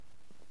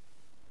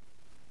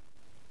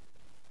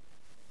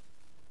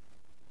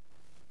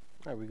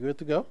Are we good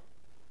to go?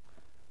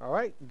 All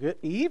right. Good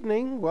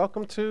evening.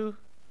 Welcome to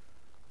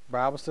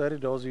Bible study.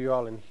 Those of you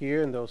all in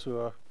here and those who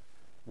are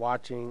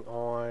watching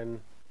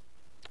on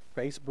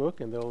Facebook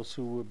and those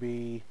who will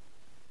be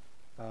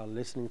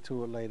listening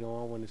to it later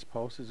on when it's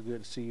posted. It's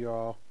good to see you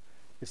all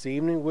this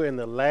evening. We're in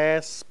the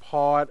last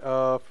part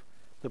of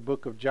the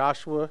book of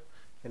Joshua,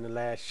 in the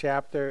last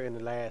chapter, in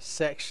the last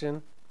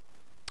section.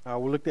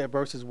 We looked at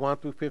verses 1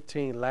 through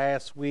 15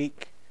 last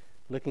week,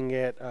 looking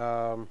at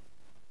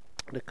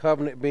the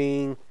covenant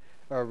being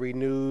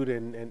renewed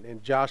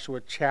and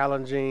Joshua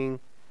challenging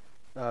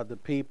the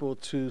people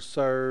to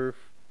serve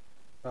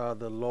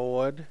the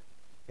Lord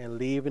and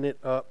leaving it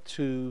up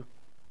to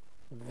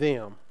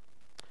them.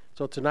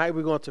 So tonight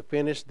we're going to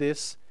finish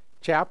this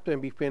chapter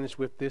and be finished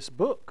with this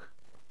book.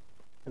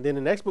 And then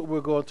the next book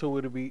we're going to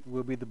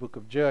will be the book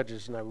of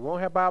Judges. Now we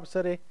won't have Bible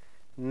study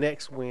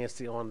next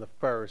Wednesday on the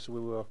 1st.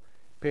 We will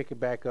pick it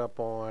back up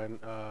on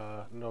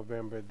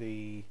November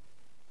the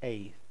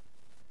 8th.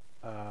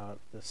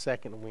 The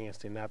second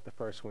Wednesday, not the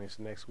first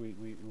Wednesday. Next week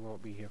we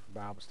won't be here for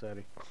Bible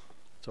study.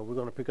 So we're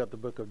going to pick up the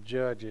book of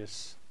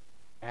Judges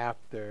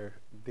after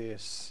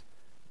this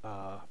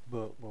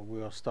book, but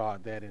we'll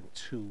start that in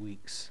 2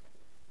 weeks.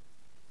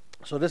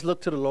 So let's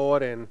look to the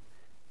Lord and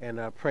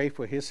pray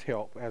for his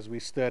help as we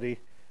study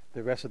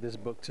the rest of this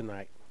book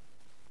tonight.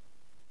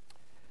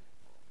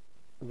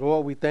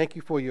 Lord, we thank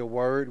you for your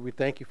word. We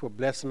thank you for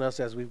blessing us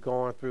as we've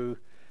gone through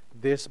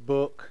this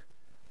book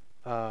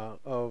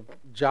of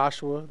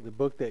Joshua, the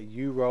book that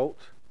you wrote.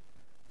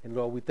 And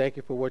Lord, we thank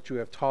you for what you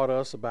have taught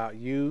us about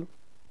you,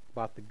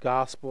 about the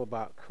gospel,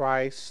 about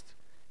Christ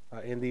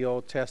in the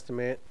Old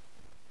Testament.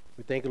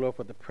 We thank you, Lord,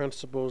 for the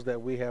principles that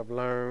we have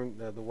learned,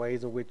 the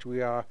ways in which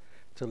we are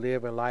to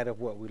live in light of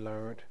what we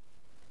learned.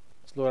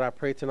 So Lord, I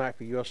pray tonight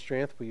for your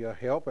strength, for your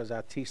help as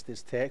I teach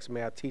this text.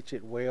 May I teach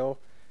it well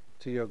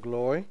to your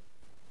glory.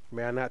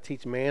 May I not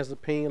teach man's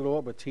opinion,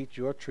 Lord, but teach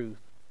your truth.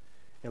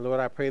 And Lord,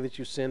 I pray that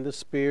you send the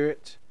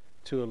Spirit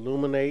to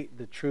illuminate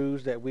the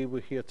truths that we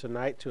will hear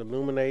tonight, to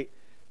illuminate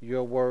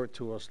your word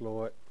to us,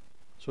 Lord,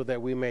 so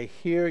that we may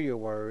hear your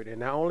word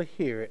and not only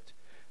hear it,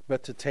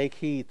 but to take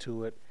heed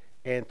to it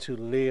and to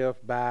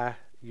live by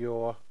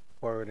your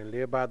word and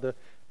live by the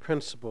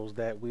principles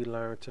that we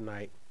learned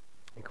tonight.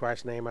 In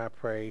Christ's name I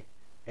pray,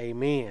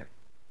 amen.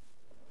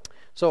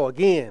 So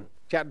again,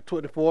 chapter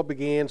 24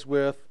 begins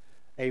with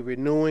a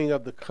renewing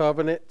of the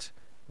covenant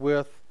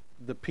with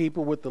the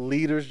people, with the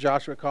leaders.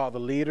 Joshua called the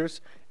leaders,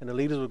 and the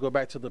leaders will go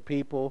back to the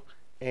people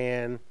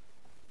and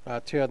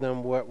tell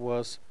them what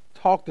was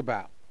talked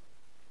about.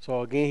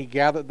 So again, he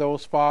gathered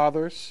those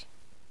fathers,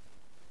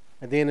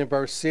 and then in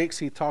verse 6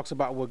 he talks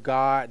about what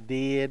God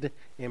did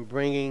in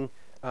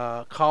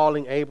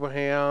calling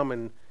Abraham,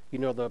 and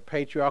the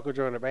patriarchal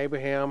journey of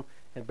Abraham,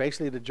 and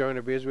basically the journey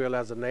of Israel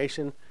as a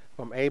nation,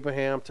 from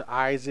Abraham to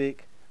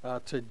Isaac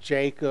to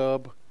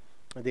Jacob.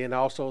 And then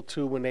also,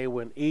 too, when they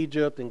were in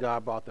Egypt, and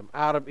God brought them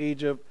out of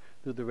Egypt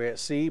through the Red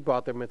Sea,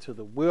 brought them into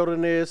the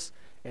wilderness,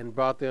 and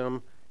brought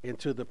them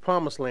into the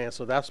promised land.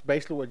 So that's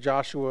basically what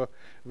Joshua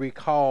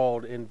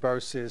recalled in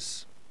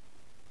verses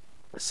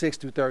 6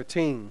 through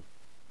 13.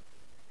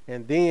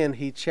 And then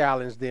he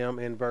challenged them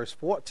in verse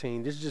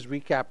 14. This is just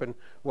recapping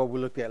what we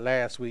looked at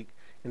last week.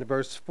 In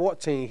verse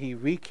 14, he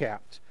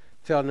recapped,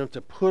 telling them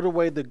to put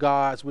away the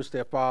gods which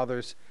their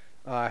fathers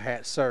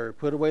had served.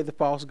 Put away the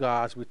false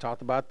gods. We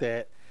talked about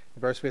that.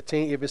 Verse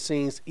 15, if it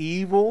seems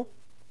evil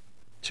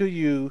to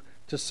you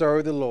to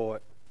serve the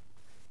Lord,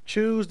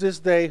 choose this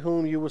day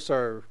whom you will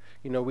serve.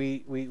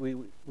 We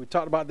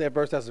talked about that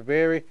verse. That's a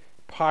very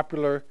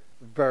popular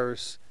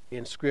verse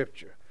in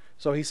Scripture.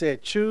 So he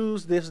said,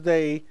 choose this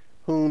day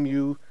whom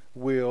you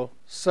will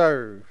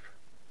serve.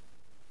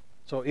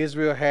 So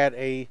Israel had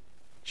a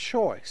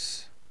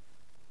choice.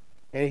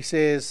 And he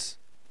says,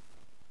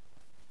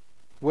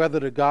 whether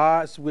the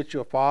gods which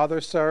your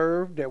fathers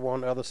served that were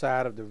on the other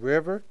side of the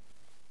river,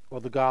 or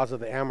the gods of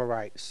the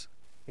Amorites,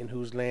 in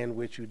whose land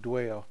which you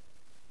dwell.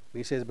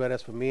 He says, but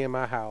as for me and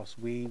my house,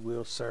 we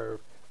will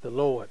serve the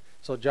Lord.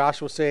 So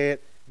Joshua said,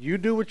 you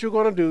do what you're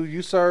going to do.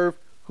 You serve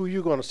who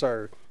you're going to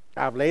serve.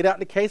 I've laid out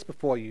the case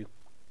before you.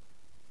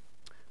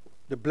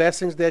 The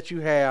blessings that you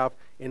have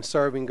in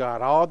serving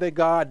God. All that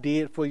God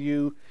did for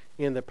you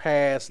in the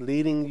past,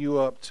 leading you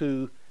up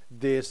to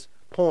this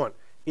point.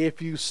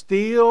 If you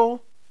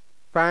still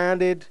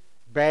find it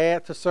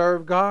bad to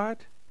serve God,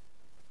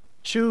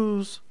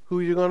 choose who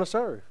you're going to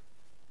serve.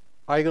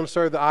 Are you going to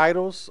serve the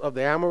idols of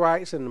the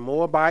Amorites and the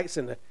Moabites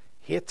and the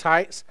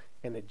Hittites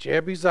and the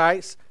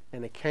Jebusites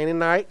and the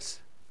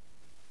Canaanites?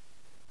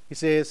 He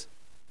says,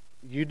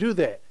 you do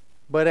that.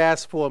 But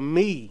as for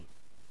me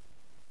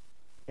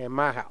and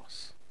my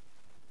house,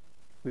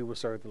 we will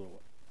serve the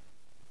Lord.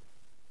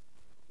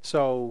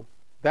 So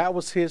that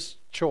was his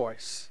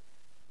choice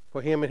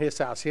for him and his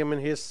house, him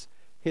and his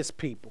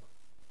people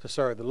to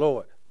serve the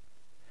Lord.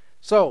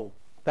 So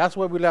that's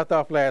where we left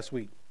off last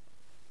week.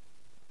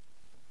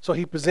 So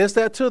he presents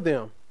that to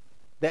them,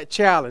 that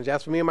challenge.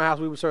 As for me and my house,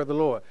 we will serve the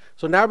Lord.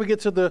 So now we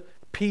get to the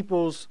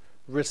people's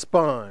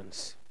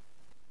response.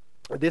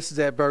 This is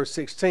at verse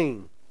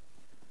 16.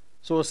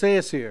 So it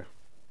says here,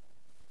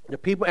 the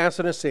people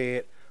answered and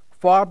said,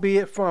 far be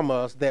it from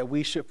us that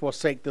we should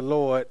forsake the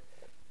Lord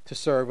to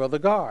serve other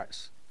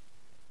gods.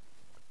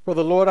 For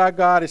the Lord our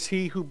God is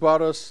he who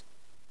brought us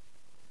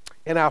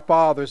and our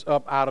fathers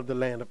up out of the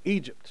land of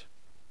Egypt,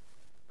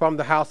 from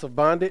the house of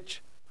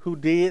bondage, who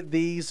did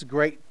these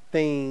great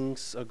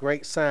things, or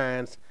great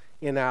signs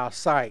in our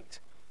sight,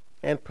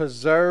 and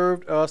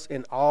preserved us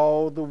in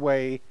all the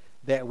way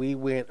that we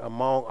went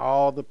among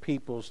all the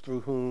peoples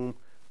through whom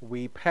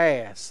we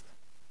passed.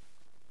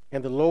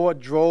 And the Lord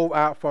drove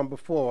out from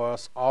before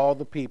us all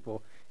the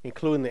people,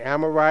 including the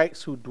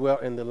Amorites who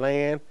dwelt in the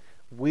land.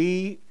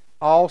 We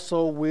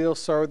also will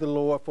serve the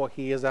Lord, for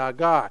he is our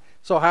God.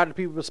 So how did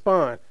people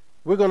respond?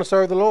 We're going to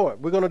serve the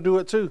Lord. We're going to do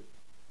it too.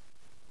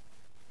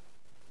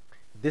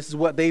 This is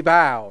what they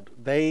vowed.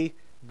 They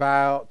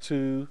vowed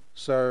to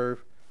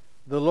serve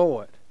the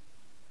Lord.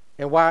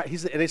 And why?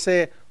 They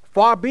said,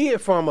 far be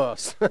it from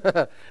us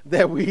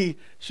that we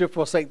should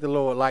forsake the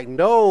Lord. Like,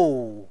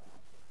 no,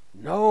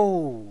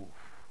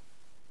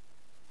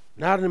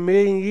 not in a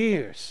million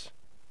years.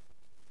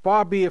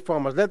 Far be it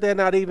from us. Let that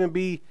not even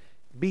be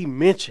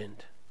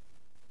mentioned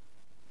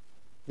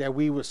that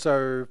we would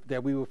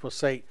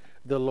forsake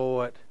the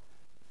Lord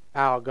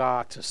our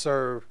God to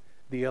serve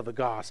the other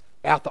gods.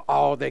 After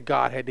all that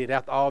God had did,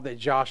 after all that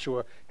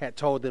Joshua had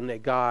told them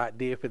that God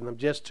did for them,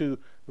 just to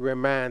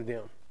remind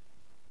them.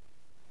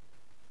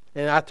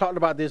 And I talked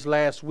about this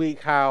last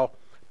week, how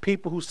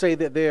people who say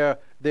that they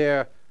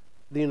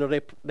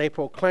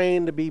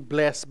proclaim to be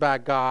blessed by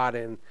God,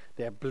 and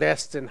they're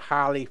blessed and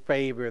highly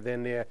favored,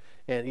 and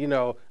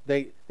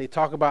they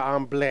talk about,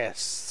 I'm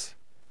blessed,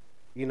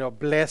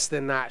 blessed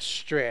and not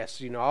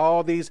stressed,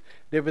 all these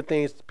different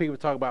things people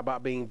talk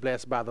about being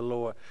blessed by the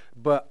Lord.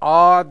 But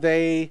are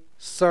they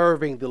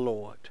serving the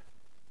Lord?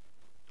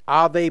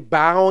 Are they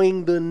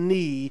bowing the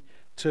knee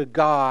to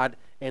God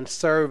and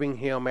serving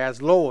him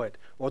as Lord?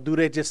 Or do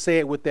they just say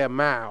it with their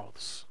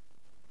mouths?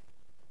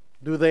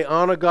 Do they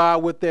honor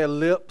God with their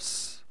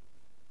lips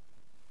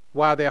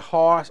while their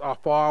hearts are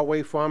far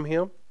away from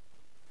him?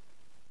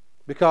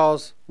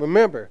 Because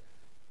remember,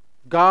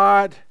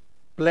 God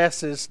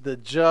blesses the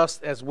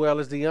just as well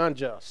as the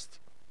unjust.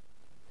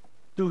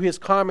 Through his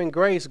common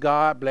grace,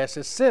 God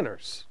blesses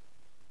sinners.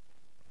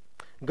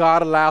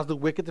 God allows the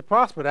wicked to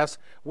prosper. That's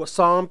what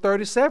Psalm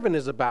 37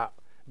 is about.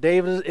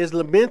 David is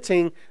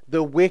lamenting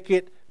the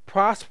wicked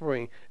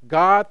prospering.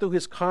 God, through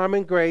his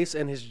common grace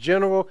and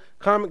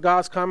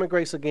God's common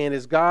grace again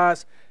is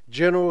God's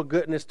general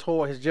goodness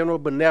toward his general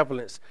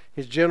benevolence,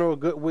 his general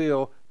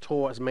goodwill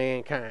towards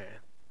mankind.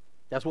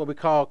 That's what we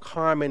call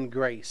common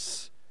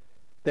grace.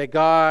 That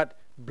God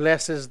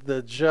blesses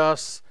the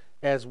just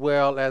as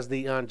well as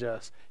the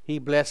unjust. He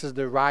blesses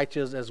the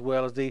righteous as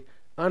well as the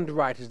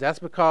unrighteous. That's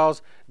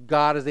because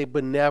God is a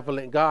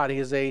benevolent God. He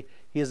is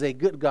a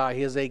good God.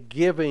 He is a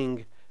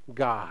giving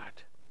God.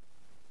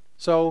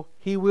 So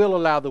he will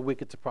allow the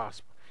wicked to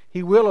prosper.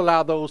 He will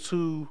allow those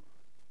who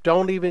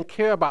don't even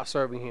care about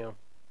serving him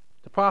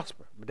to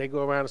prosper. But they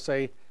go around and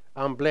say,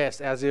 I'm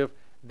blessed, as if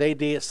they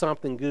did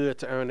something good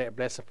to earn that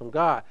blessing from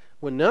God,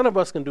 when none of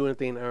us can do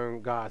anything to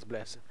earn God's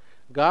blessing.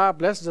 God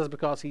blesses us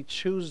because he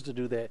chooses to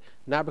do that,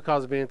 not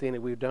because of anything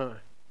that we've done.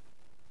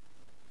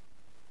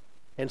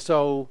 And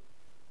so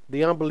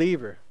the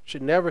unbeliever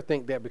should never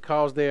think that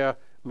because they're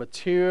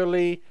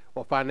materially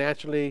or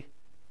financially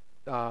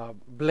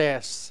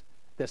blessed,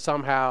 that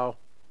somehow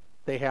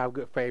they have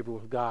good favor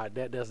with God.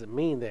 That doesn't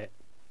mean that.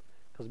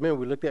 Because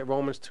remember, we looked at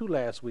Romans 2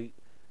 last week,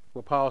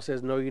 where Paul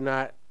says, know you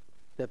not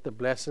that the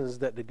blessings,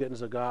 that the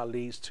goodness of God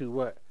leads to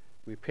what?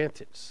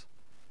 Repentance.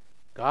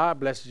 God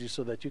blesses you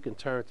so that you can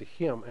turn to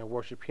him and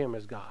worship him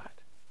as God.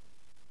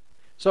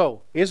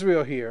 So,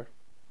 Israel here,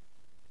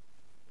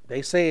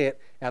 they said,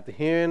 after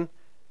hearing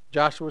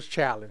Joshua's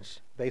challenge,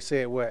 they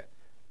said what?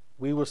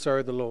 We will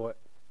serve the Lord.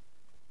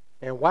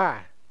 And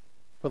why?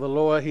 For the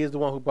Lord, he is the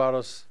one who brought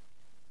us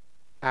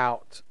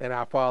out and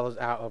our fathers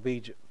out of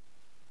Egypt.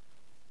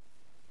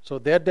 So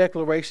their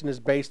declaration is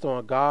based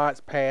on God's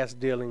past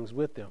dealings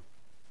with them.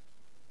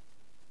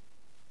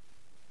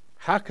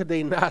 How could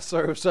they not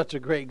serve such a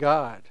great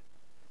God?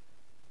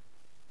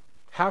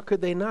 How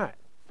could they not?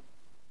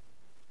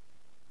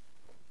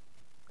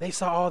 They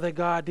saw all that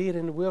God did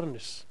in the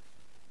wilderness.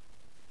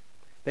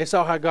 They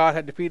saw how God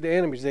had defeated the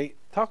enemies. They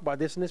talk about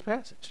this in this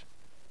passage.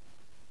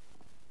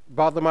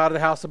 Brought them out of the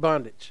house of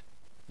bondage.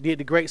 Did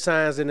the great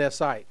signs in their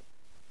sight.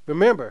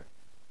 Remember,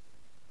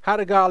 how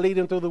did God lead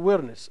them through the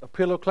wilderness? A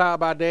pillar of cloud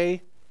by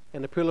day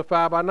and a pillar of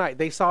fire by night.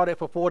 They saw that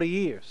for 40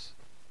 years.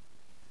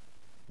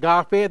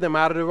 God fed them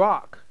out of the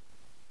rock.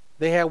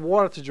 They had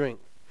water to drink.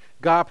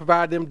 God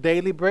provided them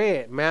daily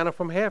bread, manna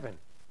from heaven.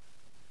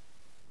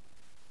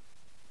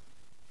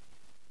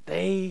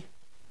 They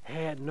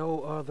had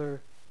no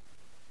other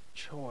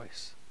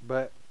choice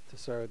but to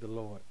serve the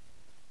Lord.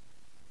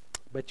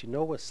 But you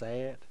know what's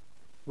sad?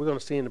 We're going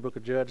to see in the book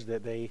of Judges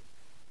that they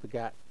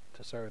forgot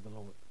to serve the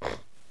Lord.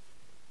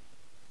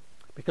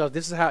 Because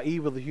this is how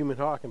evil the human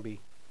heart can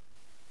be.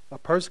 A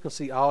person can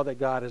see all that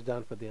God has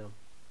done for them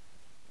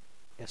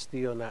and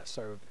still not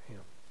serve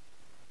him.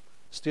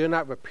 still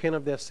not repent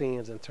of their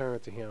sins and turn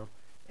to him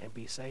and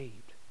be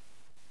saved.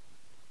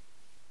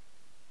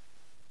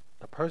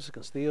 A person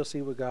can still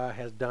see what God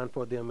has done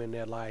for them in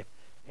their life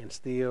and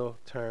still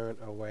turn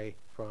away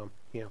from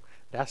him.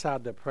 That's how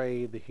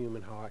depraved the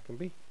human heart can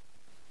be.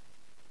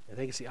 And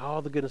they can see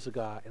all the goodness of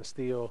God and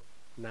still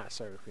not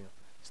serve him,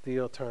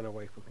 still turn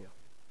away from him.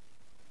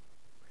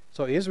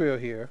 So Israel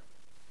here,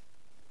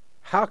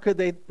 how could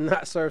they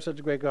not serve such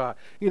a great God?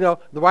 You know,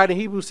 the writer in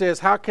Hebrews says,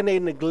 how can they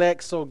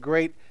neglect so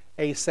great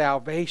a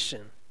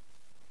salvation?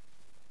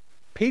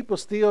 People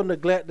still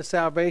neglect the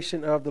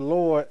salvation of the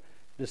Lord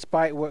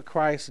despite what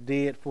Christ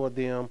did for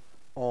them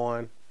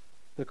on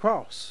the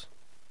cross.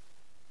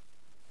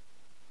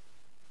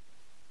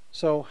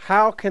 So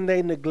how can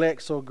they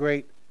neglect so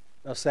great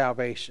a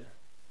salvation?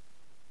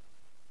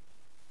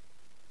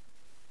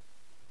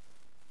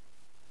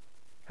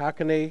 How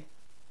can they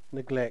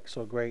neglect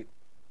so great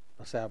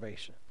a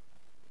salvation?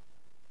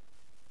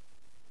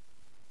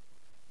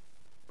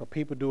 But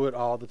people do it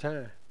all the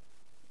time,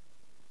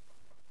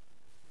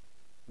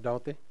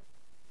 don't they?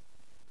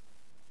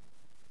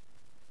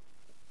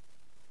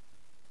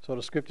 So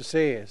the scripture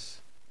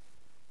says,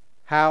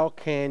 how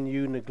can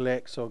you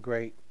neglect so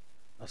great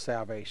a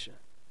salvation?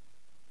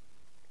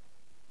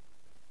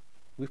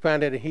 We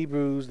find that in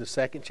Hebrews, the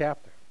 2nd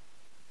chapter.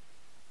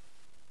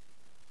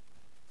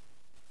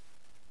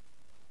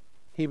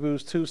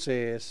 Hebrews 2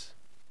 says,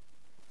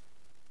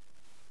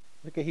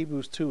 look at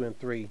Hebrews 2 and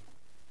 3.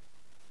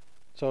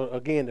 So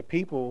again, the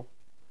people,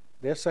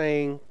 they're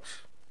saying,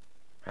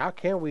 how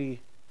can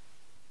we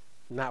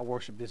not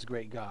worship this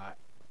great God?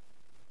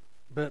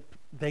 But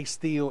they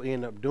still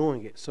end up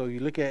doing it. So you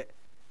look at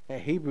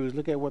Hebrews,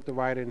 look at what the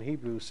writer in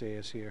Hebrews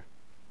says here.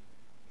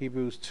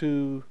 Hebrews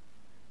 2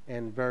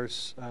 and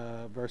verses,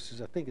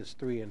 I think it's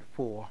 3 and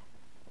 4.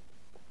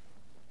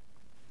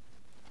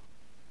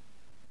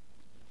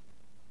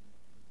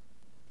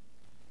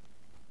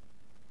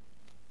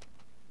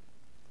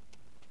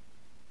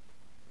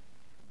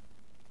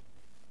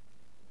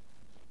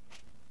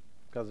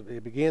 Because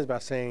it begins by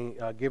saying,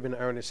 giving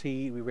earnest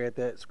heed. We read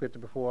that scripture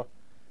before.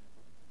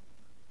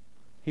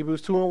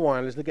 Hebrews 2 and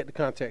 1. Let's look at the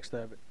context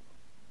of it.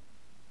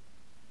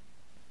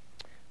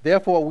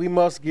 Therefore, we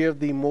must give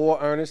the more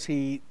earnest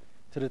heed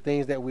to the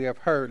things that we have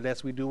heard,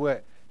 lest we do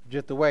what?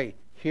 Drift away.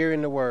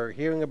 Hearing the word,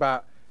 hearing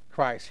about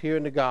Christ,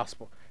 hearing the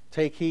gospel.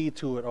 Take heed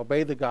to it.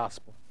 Obey the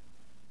gospel.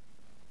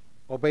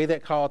 Obey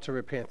that call to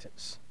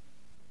repentance.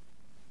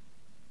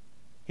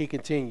 He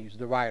continues,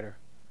 the writer.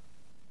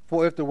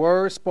 For if the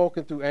word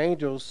spoken through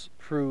angels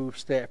proved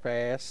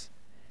steadfast,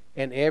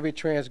 and every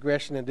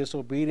transgression and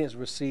disobedience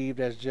received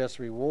as just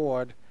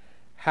reward,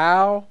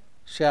 how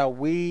shall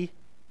we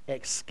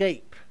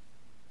escape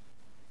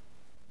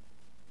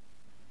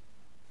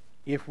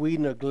if we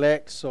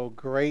neglect so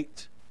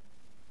great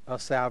a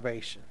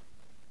salvation,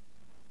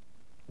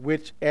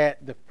 which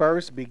at the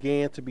first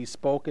began to be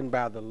spoken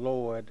by the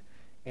Lord,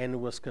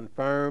 and was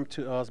confirmed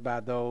to us by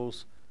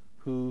those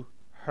who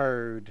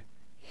heard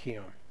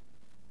him?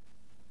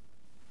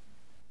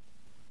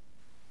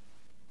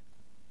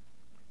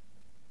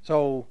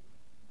 So,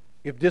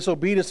 if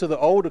disobedience to the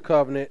older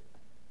covenant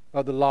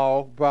of the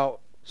law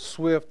brought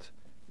swift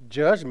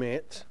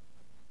judgment,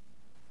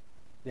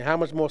 then how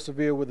much more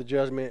severe will the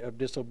judgment of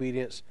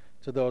disobedience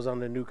to those on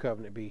the new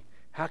covenant be?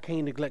 How can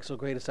you neglect so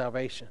great a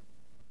salvation?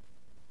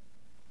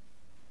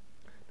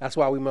 That's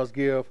why we must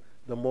give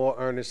the more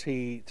earnest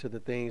heed to the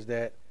things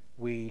that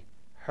we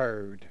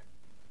heard.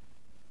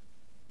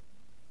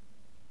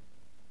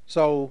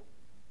 So,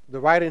 the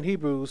writer in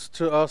Hebrews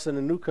to us in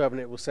the new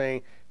covenant was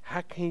saying,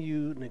 how can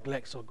you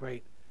neglect so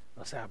great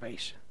a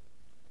salvation?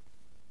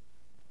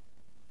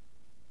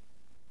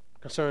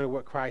 Concerning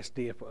what Christ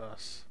did for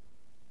us.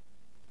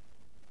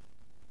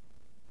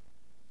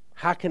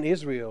 How can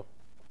Israel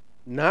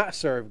not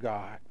serve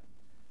God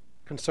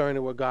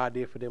concerning what God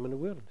did for them in the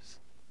wilderness?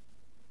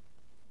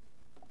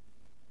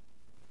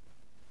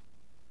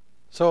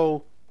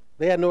 So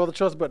they had no other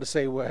choice but to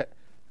say what?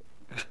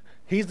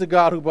 He's the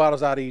God who brought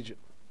us out of Egypt.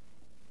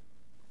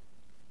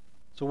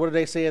 So what did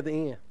they say at the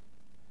end?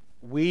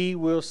 We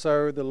will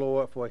serve the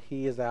Lord, for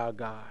he is our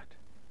God.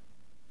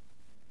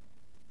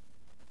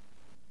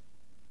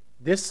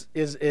 This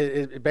is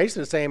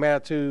basically the same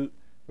attitude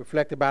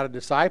reflected by the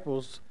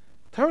disciples.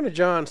 Turn to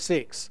John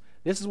 6.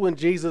 This is when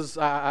Jesus,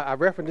 I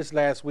referenced this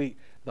last week,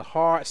 the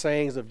hard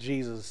sayings of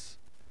Jesus.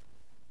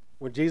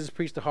 When Jesus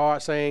preached the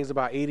hard sayings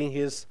about eating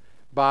his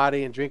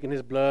body and drinking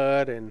his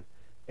blood, and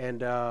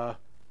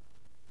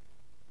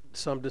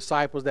some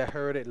disciples that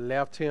heard it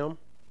left him.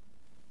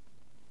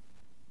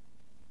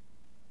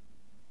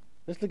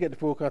 Let's look at the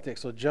full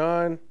context. So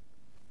John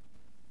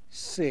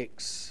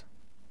 6.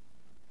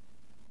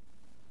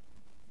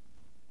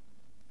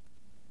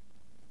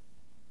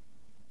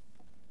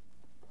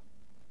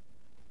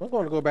 I'm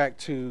going to go back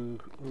to,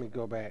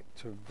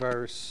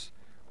 verse,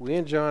 we're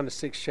in John the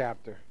 6th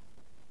chapter.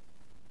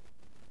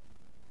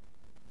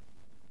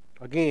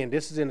 Again,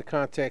 this is in the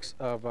context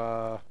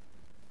of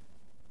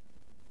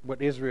what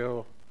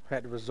Israel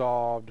had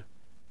resolved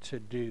to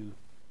do.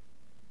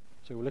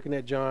 So we're looking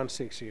at John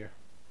 6 here.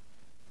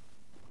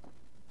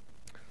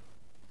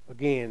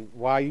 again,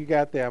 while you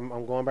got there,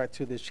 I'm going back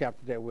to this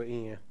chapter that we're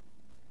in.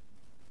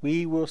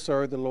 We will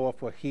serve the Lord,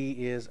 for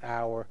he is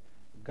our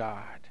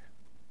God.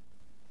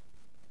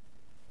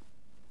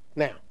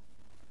 Now,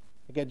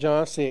 look at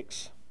John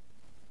 6.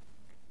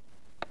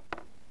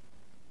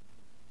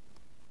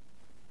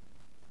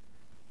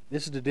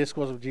 This is the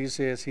discourse of Jesus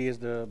says he is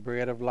the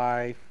bread of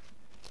life,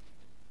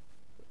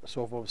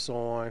 so forth and so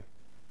on.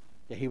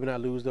 That he will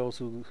not lose those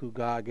who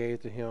God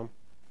gave to him.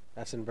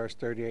 That's in verse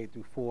 38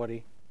 through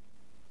 40.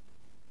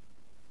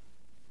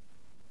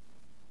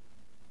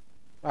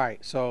 All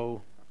right,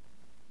 so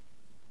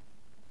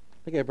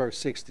look at verse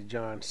 60,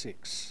 John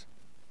 6.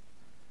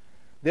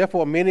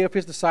 Therefore, many of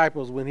his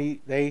disciples, when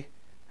they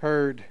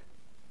heard,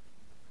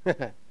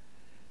 well,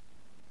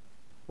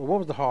 what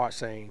was the hard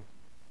saying?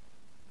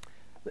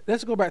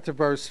 Let's go back to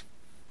verse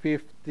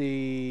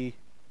 50.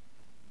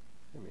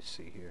 Let me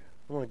see here.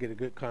 I want to get a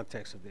good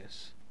context of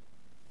this.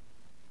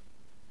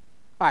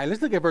 All right,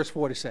 let's look at verse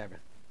 47.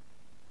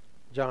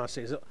 John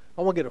 6.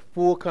 I want to get a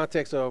full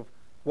context of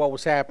what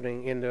was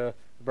happening in the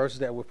verses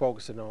that we're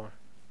focusing on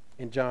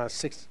in John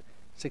 6,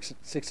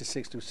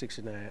 66 through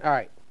 69. All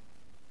right.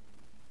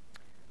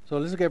 So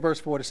let's look at verse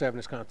 47 in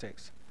this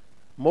context.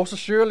 Most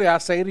assuredly I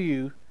say to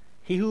you,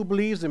 he who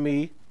believes in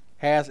me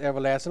has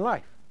everlasting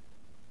life.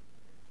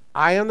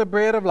 I am the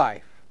bread of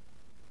life.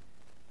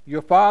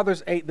 Your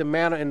fathers ate the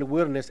manna in the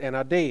wilderness and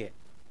are dead.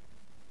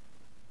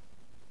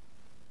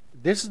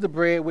 This is the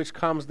bread which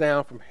comes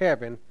down from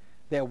heaven,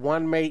 that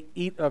one may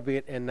eat of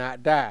it and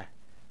not die.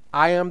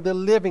 I am the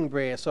living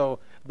bread. So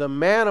the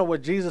manna,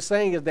 what Jesus is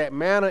saying is that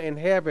manna in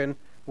heaven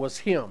was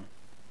him.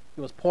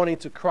 It was pointing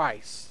to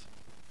Christ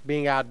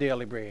being our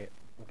daily bread.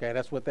 Okay,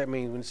 that's what that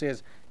means. When it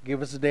says,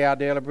 give us today our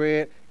daily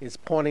bread, it's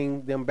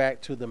pointing them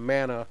back to the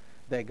manna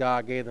that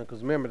God gave them.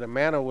 Because remember, the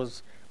manna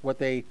was what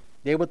they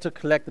were to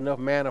collect enough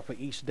manna for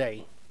each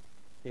day.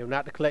 They were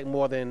not to collect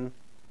more than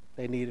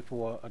they needed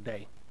for a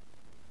day.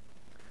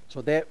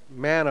 So that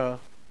manna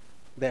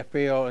that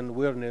fell in the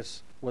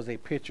wilderness was a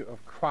picture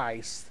of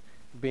Christ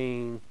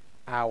being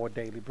our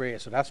daily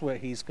bread. So that's what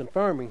he's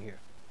confirming here.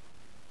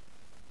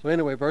 So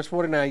anyway, verse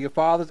 49, your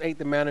fathers ate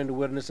the manna in the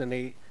wilderness and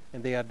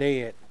they are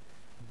dead.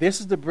 This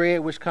is the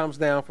bread which comes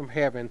down from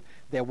heaven,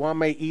 that one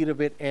may eat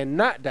of it and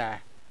not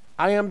die.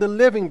 I am the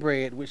living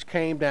bread which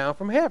came down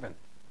from heaven.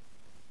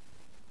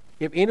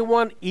 If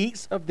anyone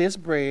eats of this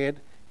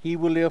bread, he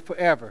will live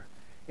forever.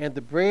 And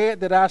the bread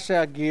that I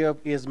shall give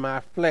is my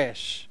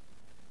flesh,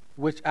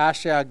 which I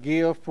shall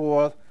give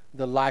for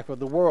the life of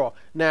the world.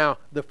 Now,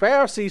 the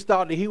Pharisees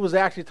thought that he was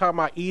actually talking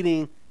about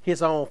eating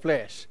his own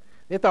flesh.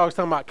 They thought he was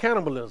talking about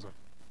cannibalism.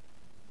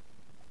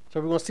 So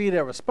we're going to see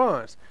their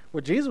response.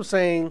 What Jesus was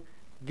saying,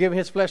 giving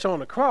his flesh on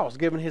the cross,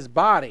 giving his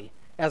body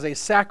as a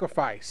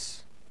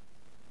sacrifice.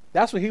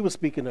 That's what he was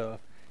speaking of.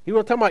 He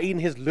wasn't talking about eating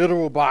his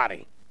literal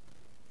body.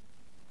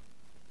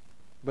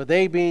 But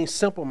they being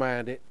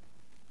simple-minded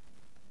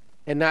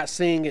and not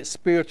seeing it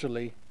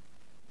spiritually,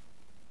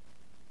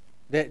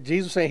 that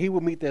Jesus was saying he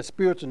would meet their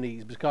spiritual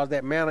needs because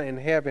that manna in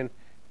heaven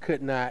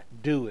could not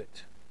do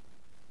it.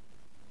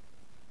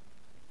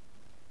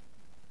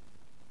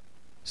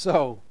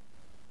 So,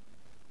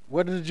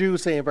 what did the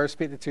Jews say in verse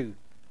 52?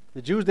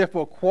 The Jews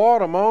therefore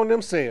quarreled among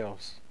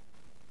themselves.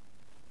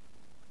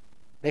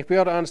 They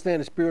failed to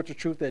understand the spiritual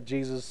truth that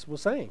Jesus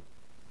was saying.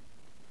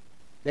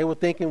 They were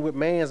thinking with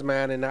man's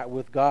mind and not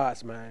with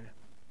God's mind.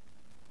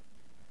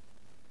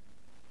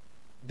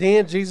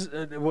 Then Jesus,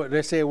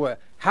 they said, what?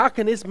 How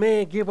can this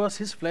man give us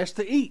his flesh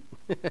to eat?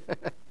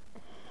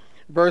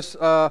 Verse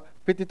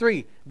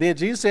 53. Then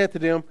Jesus said to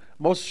them,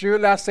 most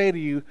surely I say to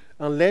you,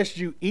 unless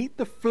you eat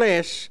the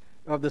flesh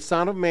of the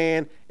Son of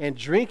Man and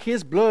drink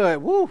his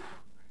blood,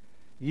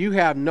 you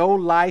have no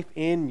life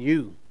in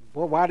you.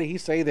 Well, why did he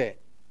say that?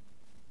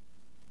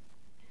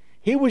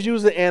 He was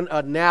using an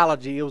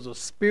analogy. It was a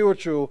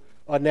spiritual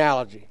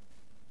analogy.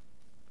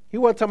 He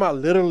wasn't talking about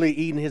literally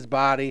eating his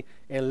body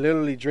and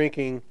literally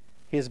drinking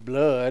his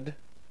blood.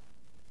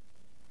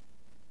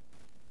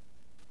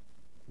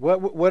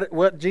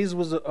 What Jesus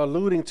was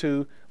alluding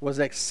to was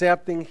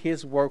accepting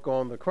his work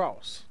on the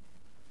cross.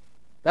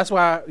 That's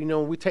why,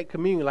 when we take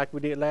communion like we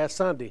did last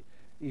Sunday,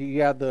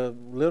 you have the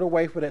little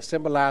wafer that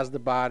symbolizes the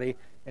body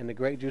and the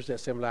grape juice that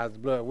symbolizes the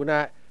blood. We're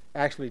not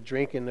actually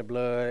drinking the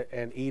blood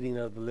and eating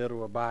of the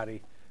literal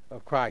body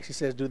of Christ. He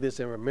says, do this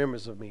in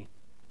remembrance of me.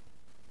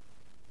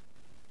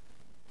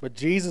 But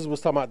Jesus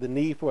was talking about the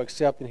need for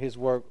accepting his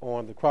work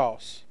on the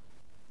cross.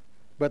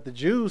 But the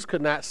Jews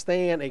could not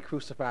stand a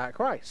crucified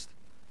Christ.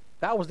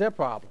 That was their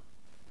problem.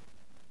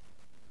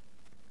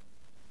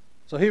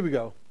 So here we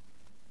go.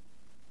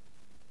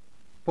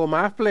 For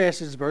my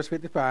flesh is verse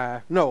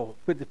 54.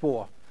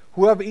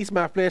 Whoever eats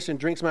my flesh and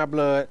drinks my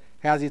blood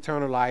has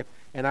eternal life,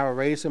 and I will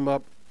raise him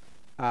up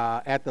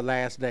at the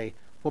last day.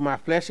 For my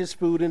flesh is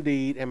food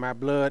indeed, and my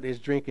blood is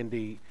drink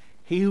indeed.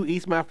 He who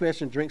eats my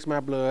flesh and drinks my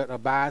blood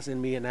abides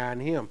in me, and I in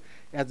him.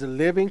 As the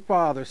living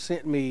Father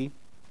sent me,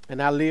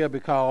 and I live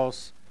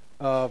because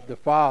of the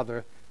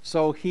Father,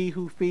 so he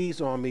who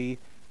feeds on me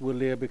will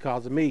live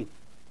because of me.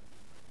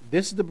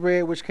 This is the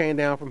bread which came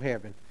down from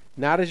heaven.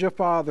 not as your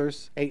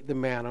fathers ate the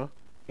manna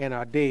and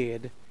are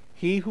dead.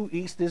 He who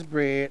eats this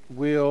bread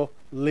will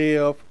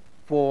live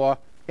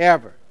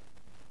forever.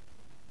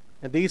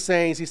 And these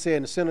sayings he said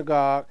in the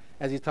synagogue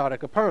as he taught at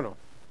Capernaum.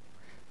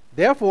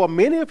 Therefore,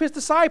 many of his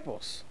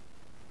disciples,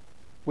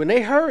 when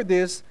they heard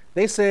this,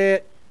 they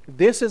said,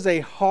 this is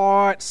a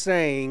hard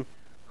saying.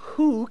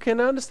 Who can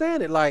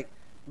understand it? Like,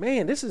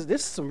 man, this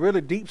is some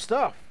really deep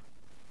stuff.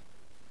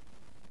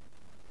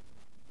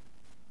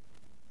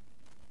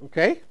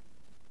 Okay?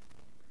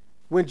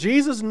 When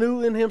Jesus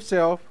knew in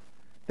himself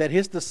that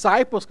his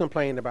disciples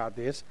complained about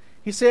this,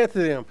 he said to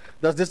them,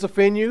 does this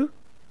offend you?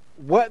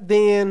 What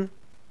then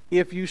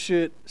if you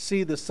should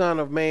see the Son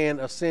of Man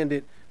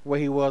ascended where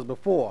he was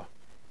before?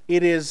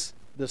 It is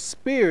the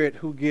Spirit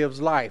who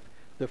gives life.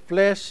 The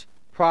flesh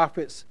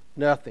profits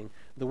nothing.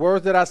 The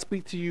words that I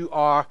speak to you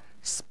are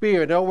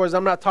spirit. In other words,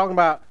 I'm not talking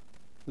about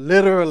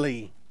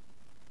literally.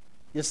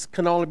 This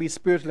can only be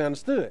spiritually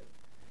understood.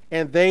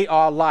 And they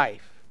are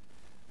life.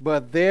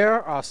 But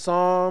there are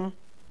some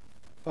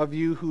of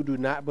you who do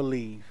not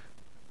believe.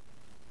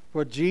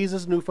 For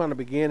Jesus knew from the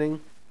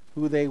beginning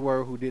who they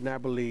were who did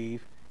not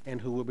believe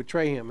and who would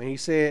betray him. And he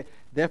said,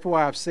 therefore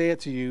I have said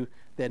to you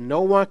that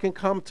no one can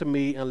come to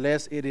me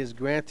unless it is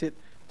granted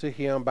to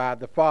him by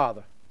the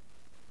Father.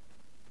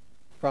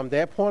 From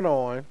that point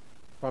on,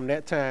 from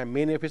that time,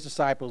 many of his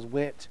disciples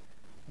went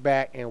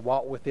back and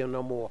walked with him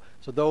no more.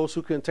 So those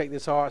who couldn't take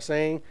this hard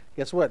saying,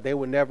 guess what? They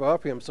were never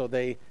of him, so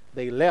they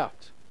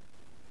left.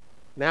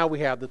 Now we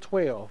have the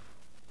 12.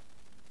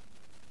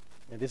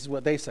 And this is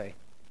what they say.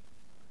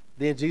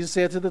 Then Jesus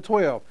said to the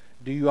 12,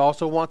 do you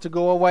also want to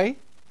go away?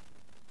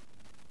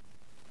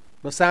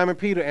 But Simon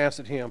Peter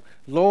answered him,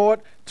 Lord,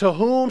 to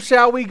whom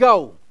shall we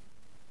go?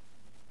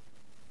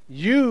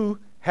 You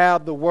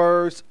have the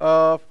words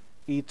of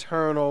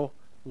eternal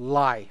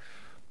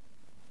life.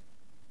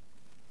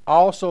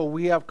 Also,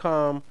 we have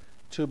come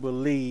to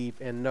believe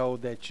and know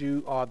that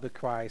you are the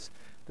Christ,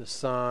 the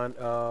Son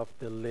of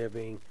the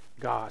living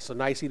God. So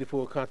now you see the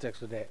full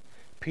context of that.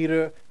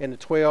 Peter and the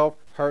 12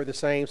 heard the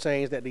same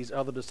sayings that these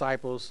other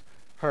disciples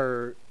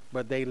heard,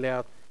 but they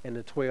left, and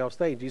the 12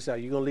 stayed. Jesus said, are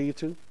you going to leave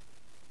too?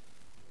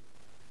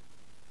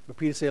 But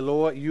Peter said,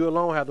 Lord, you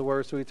alone have the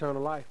words to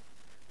eternal life.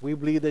 We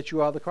believe that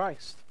you are the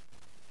Christ.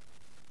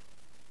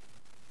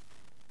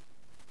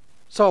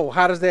 So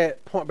how does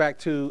that point back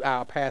to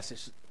our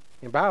passage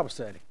in Bible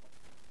study?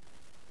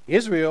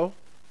 Israel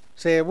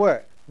said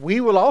what? We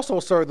will also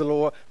serve the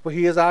Lord, for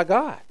he is our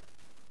God.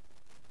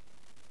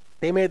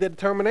 They made that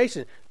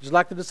determination. Just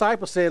like the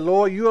disciples said,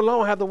 Lord, you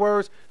alone have the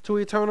words to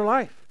eternal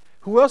life.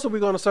 Who else are we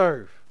going to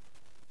serve?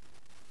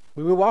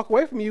 When we walk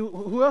away from you,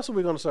 who else are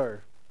we going to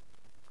serve?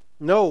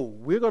 No,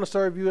 we're going to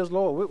serve you as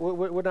Lord.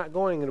 We're not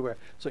going anywhere.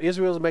 So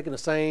Israel is making the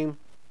same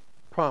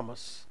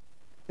promise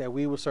that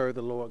we will serve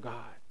the Lord God.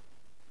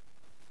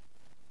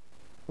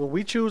 When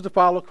we choose to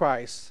follow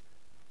Christ,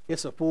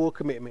 it's a full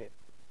commitment.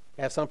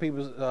 As some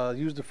people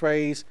use the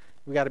phrase,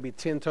 we got to be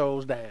 10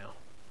 toes down.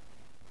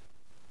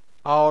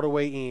 All the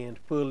way in,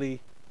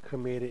 fully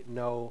committed,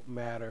 no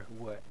matter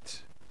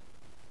what.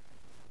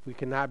 We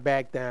cannot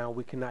back down.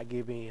 We cannot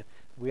give in.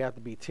 We have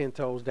to be 10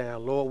 toes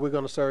down. Lord, we're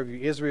going to serve you.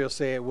 Israel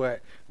said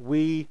what?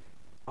 We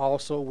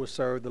also will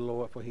serve the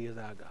Lord, for he is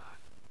our God.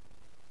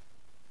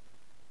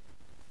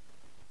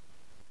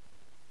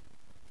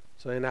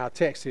 So in our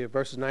text here,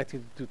 verses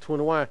 19 to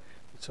 21,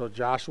 so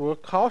Joshua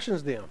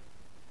cautions them.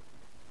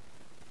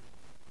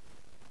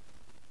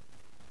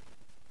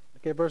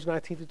 Okay, verse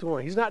 19 to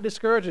 21. He's not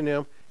discouraging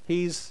them.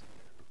 He's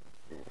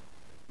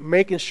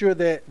making sure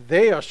that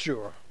they are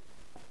sure.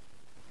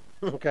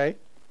 Okay?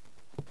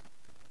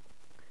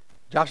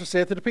 Joshua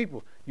said to the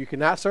people, you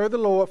cannot serve the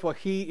Lord, for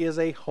he is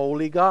a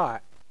holy God.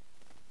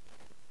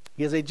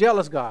 He is a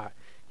jealous God.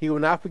 He will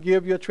not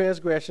forgive your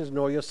transgressions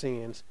nor your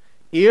sins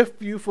if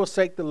you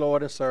forsake the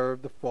Lord and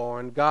serve the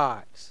foreign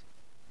gods.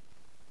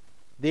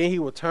 Then he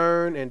will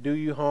turn and do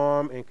you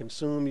harm and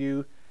consume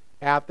you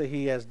after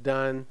he has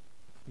done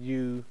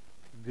you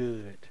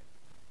good.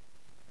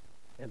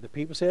 And the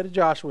people said to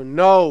Joshua,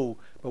 no,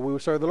 but we will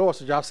serve the Lord.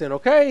 So Joshua said,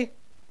 okay.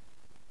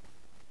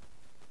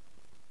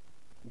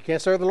 You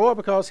can't serve the Lord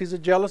because he's a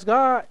jealous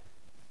God.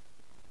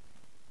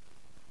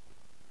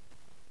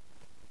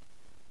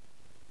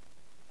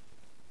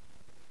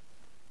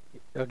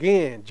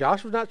 Again,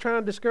 Joshua's not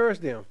trying to discourage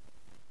them.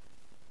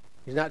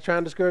 He's not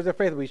trying to discourage their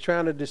faith, but he's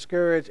trying to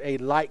discourage a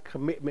light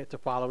commitment to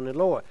following the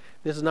Lord.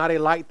 This is not a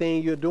light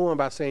thing you're doing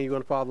by saying you're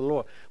going to follow the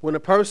Lord. When a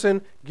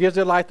person gives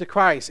their life to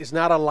Christ, it's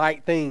not a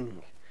light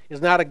thing.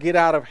 It's not a get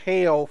out of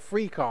hell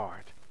free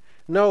card.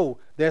 No,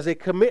 there's a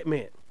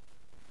commitment.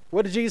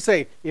 What did Jesus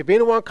say? If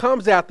anyone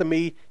comes after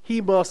me,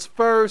 he must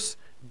first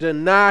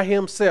deny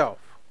himself.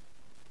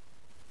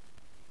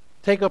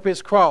 Take up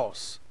his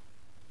cross.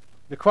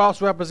 The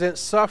cross represents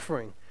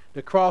suffering.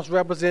 The cross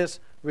represents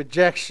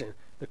rejection.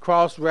 The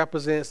cross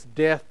represents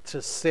death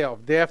to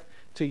self, death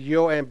to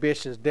your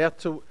ambitions, death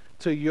to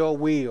your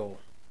will.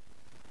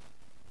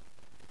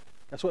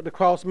 That's what the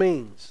cross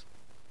means.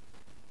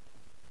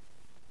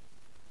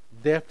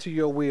 Death to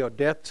your will,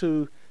 death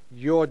to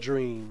your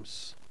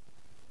dreams.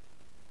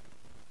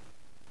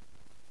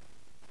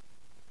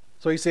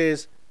 So he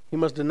says he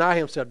must deny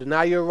himself,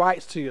 deny your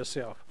rights to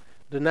yourself,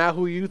 deny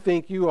who you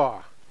think you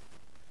are,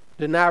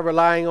 deny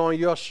relying on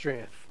your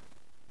strength.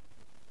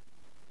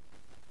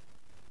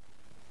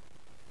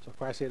 So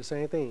Christ said the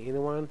same thing.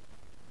 Anyone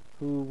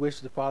who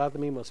wishes to follow after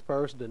me must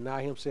first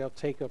deny himself,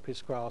 take up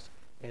his cross,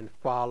 and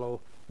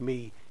follow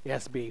me. It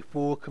has to be a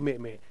full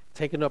commitment,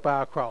 taking up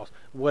our cross.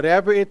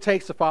 Whatever it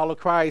takes to follow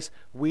Christ,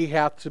 we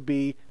have to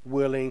be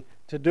willing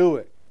to do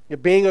it.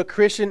 If being a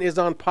Christian is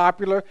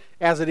unpopular,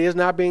 as it is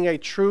not being a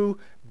true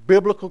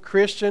biblical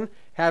Christian,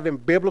 having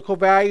biblical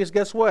values,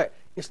 guess what?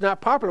 It's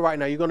not popular right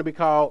now. You're going to be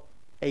called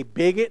a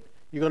bigot.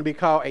 You're going to be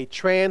called a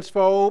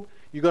transphobe.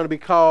 You're going to be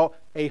called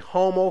a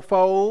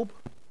homophobe.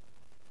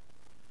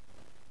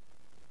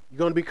 You're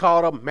going to be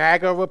called a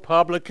MAGA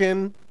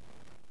Republican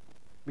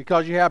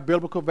because you have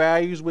biblical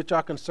values, which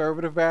are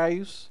conservative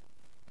values.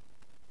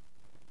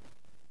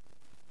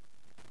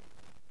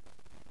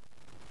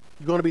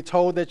 You're going to be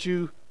told that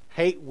you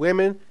hate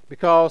women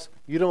because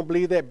you don't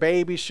believe that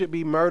babies should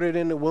be murdered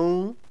in the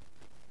womb.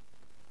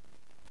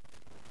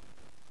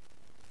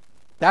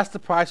 That's the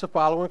price of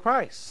following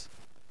Christ.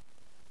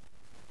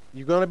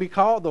 You're going to be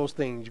called those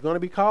things. You're going to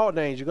be called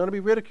names. You're going to be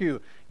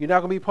ridiculed. You're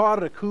not going to be part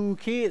of the cool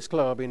kids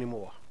club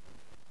anymore.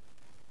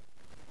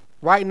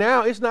 Right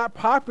now, it's not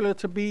popular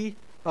to be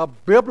a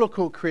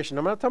biblical Christian.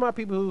 I'm not talking about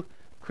people who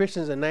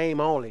Christians in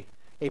name only.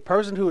 A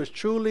person who is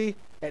truly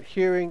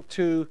adhering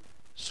to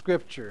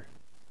Scripture,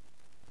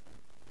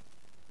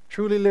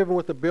 truly living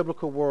with the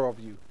biblical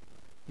worldview.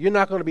 You're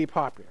not going to be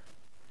popular.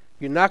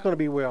 You're not going to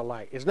be well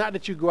liked. It's not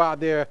that you go out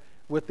there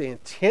with the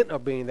intent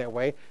of being that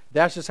way.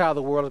 That's just how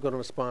the world is going to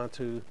respond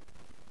to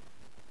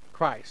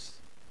Christ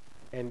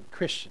and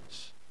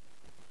Christians.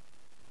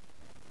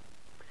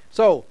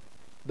 So,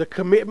 the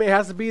commitment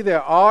has to be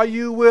there. Are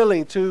you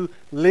willing to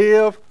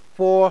live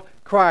for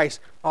Christ?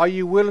 Are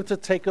you willing to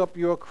take up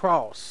your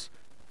cross?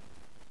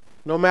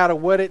 No matter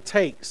what it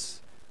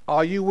takes.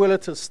 Are you willing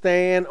to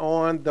stand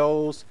on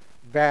those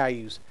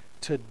values?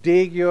 To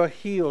dig your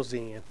heels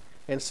in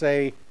and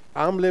say,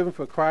 I'm living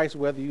for Christ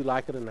whether you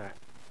like it or not.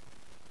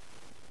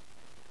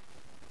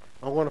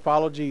 I'm going to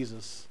follow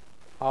Jesus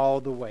all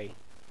the way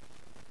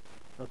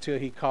until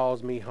he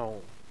calls me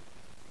home.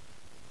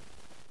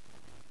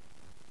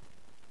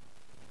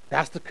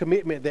 That's the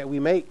commitment that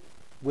we make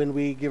when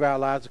we give our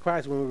lives to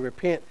Christ, when we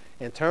repent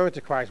and turn to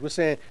Christ. We're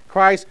saying,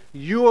 Christ,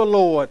 you are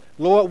Lord.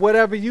 Lord,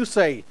 whatever you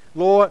say.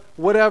 Lord,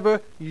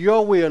 whatever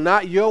your will.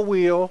 Not your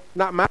will,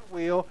 not my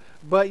will,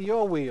 but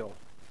your will.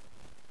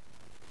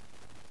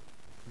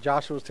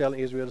 Joshua was telling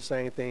Israel the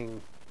same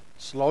thing.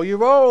 Slow your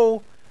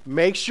roll.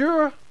 Make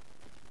sure.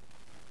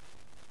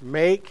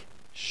 Make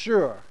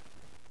sure.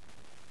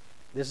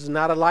 This is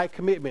not a light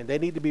commitment. They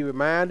need to be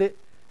reminded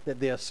that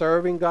they are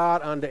serving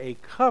God under a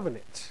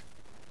covenant.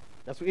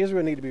 That's what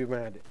Israel need to be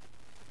reminded.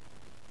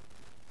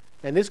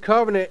 And this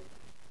covenant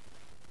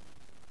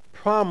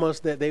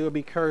promised that they would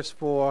be cursed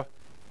for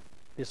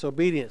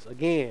disobedience.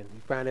 Again,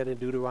 you find that in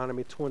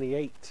Deuteronomy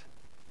 28.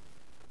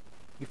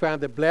 You find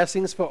the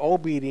blessings for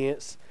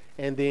obedience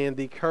and then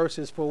the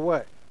curses for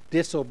what?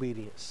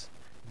 Disobedience.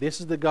 This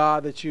is the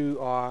God that you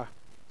are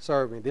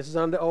serving. This is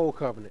under the old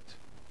covenant.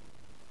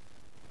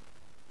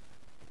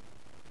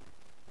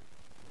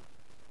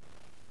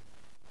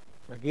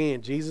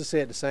 Again, Jesus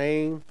said the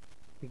same.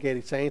 He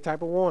gave the same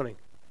type of warning.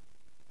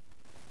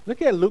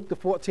 Look at Luke, the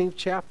 14th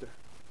chapter.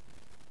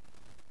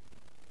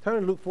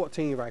 Turn to Luke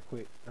 14 right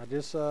quick. I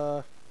just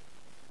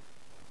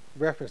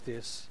referenced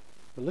this.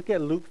 But look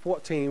at Luke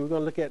 14. We're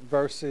going to look at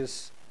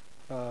verses,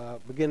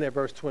 beginning at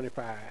verse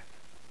 25.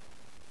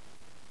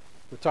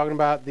 We're talking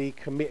about the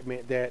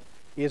commitment that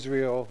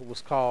Israel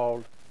was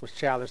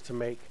challenged to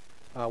make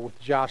with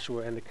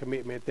Joshua, and the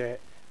commitment that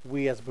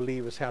we as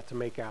believers have to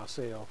make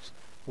ourselves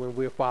when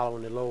we're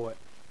following the Lord.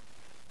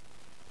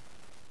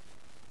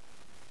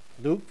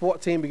 Luke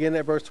 14, beginning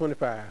at verse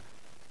 25.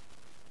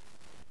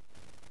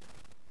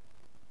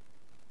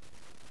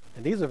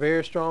 And these are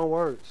very strong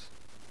words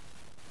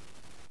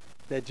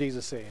that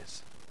Jesus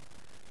says.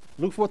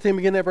 Luke 14,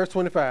 beginning at verse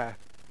 25.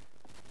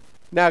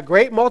 Now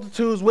great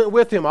multitudes went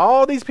with him.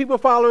 All these people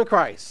following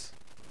Christ.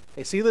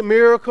 They see the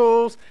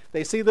miracles.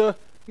 They see the,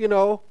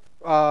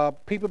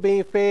 people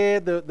being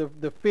fed,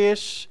 the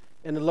fish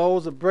and the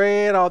loaves of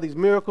bread, all these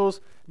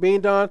miracles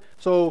being done.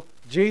 So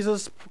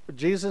Jesus'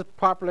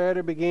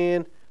 popularity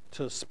began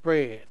to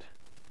spread.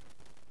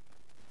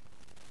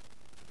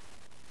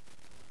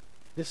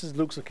 This is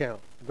Luke's account.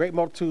 Great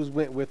multitudes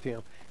went with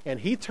him, and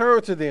he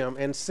turned to them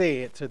and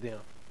said to them.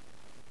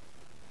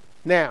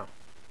 Now,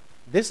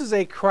 this is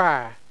a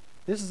cry.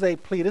 This is a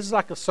plea. This is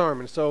like a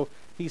sermon. So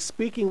he's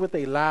speaking with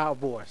a loud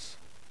voice.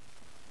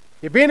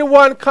 If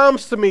anyone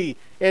comes to me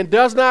and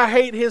does not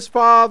hate his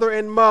father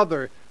and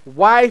mother,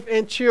 wife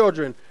and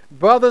children,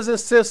 brothers and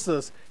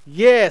sisters,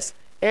 yes,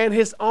 and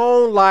his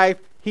own life,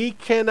 he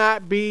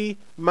cannot be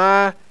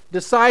my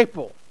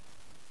disciple.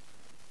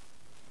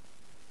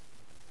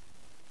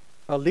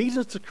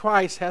 Allegiance to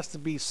Christ has to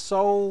be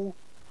so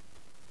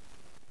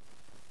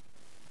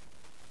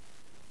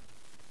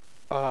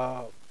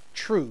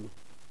true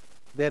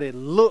that it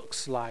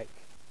looks like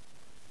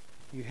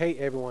You hate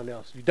everyone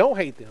else. You don't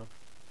hate them.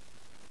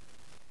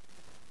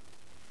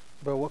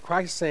 But what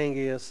Christ is saying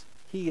is,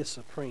 he is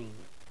supreme.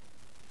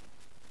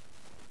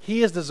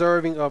 He is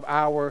deserving of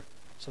our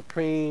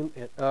supreme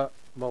and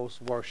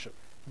utmost worship,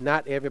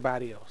 not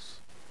everybody else.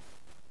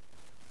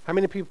 How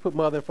many people put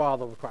mother and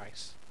father over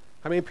Christ?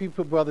 How many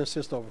people put brother and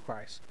sister over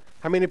Christ?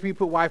 How many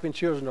people put wife and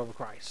children over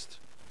Christ?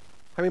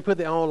 How many put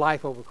their own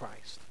life over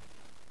Christ?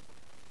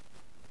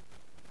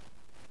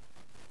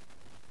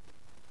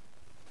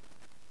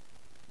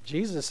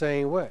 Jesus is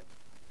saying what?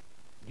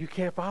 You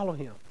can't follow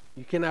him.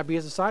 You cannot be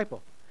his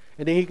disciple.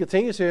 And then he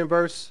continues here in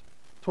verse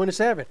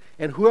 27.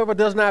 And whoever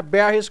does not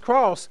bear his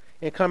cross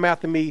and come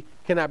after me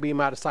cannot be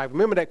my disciple.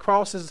 Remember that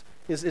cross is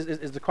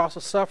the cross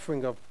of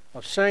suffering, of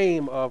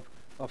shame, of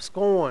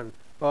scorn,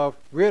 of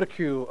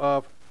ridicule,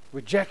 of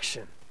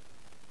rejection,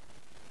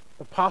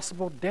 of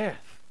possible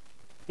death.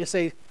 It's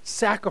a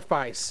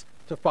sacrifice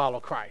to follow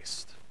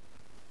Christ.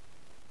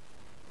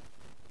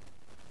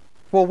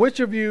 For which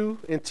of you,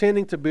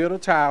 intending to build a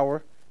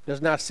tower,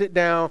 does not sit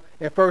down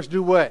and first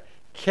do what?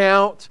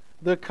 Count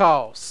the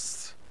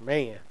costs.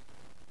 Man.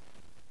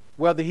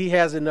 Whether he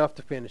has enough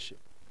to finish it.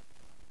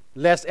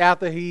 Lest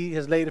after he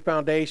has laid the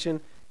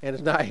foundation and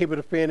is not able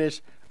to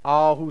finish,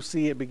 all who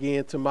see it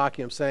begin to mock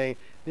him, saying,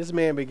 this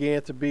man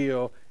began to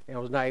build and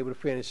was not able to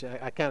finish.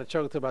 I kind of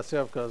chuckled to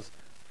myself because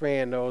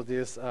Fran knows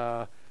this.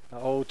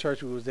 Old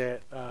church we was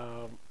at,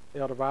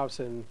 Elder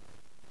Robinson,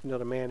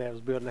 the man that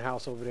was building the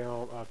house over there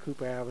on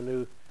Cooper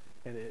Avenue,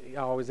 and he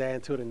always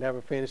added to it and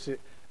never finished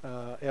it.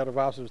 Elder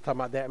Robinson was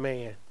talking about that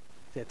man.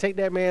 He said, take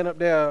that man up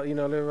there,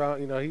 live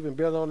around, he's been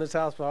building on this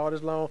house for all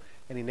this long,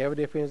 and he never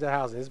did finish the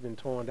house, and it's been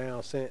torn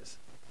down since.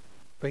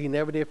 But he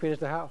never did finish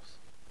the house.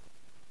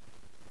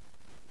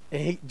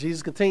 And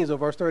Jesus continues on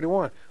verse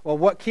 31. Or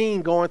what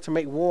king going to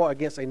make war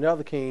against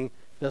another king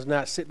does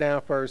not sit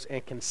down first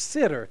and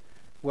consider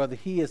whether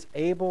he is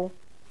able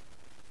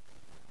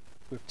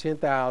with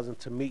 10,000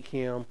 to meet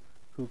him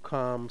who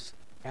comes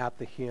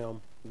after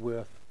him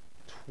with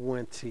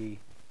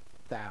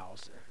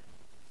 20,000.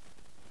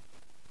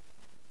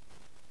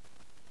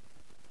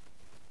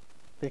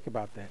 Think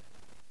about that.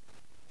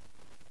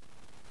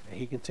 And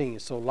he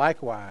continues. So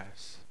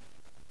likewise,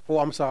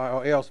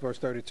 or else, verse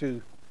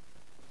 32,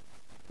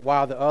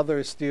 while the other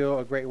is still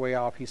a great way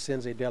off, he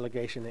sends a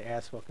delegation and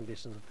asks for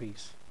conditions of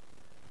peace.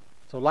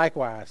 So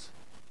likewise,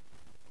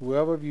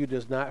 whoever of you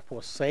does not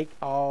forsake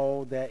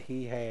all that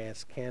he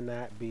has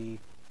cannot be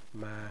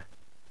my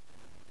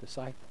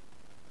disciple.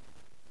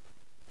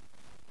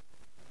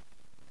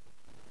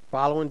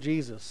 Following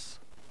Jesus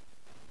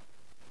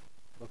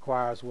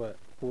requires what?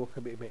 Full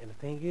commitment. And the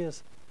thing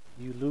is,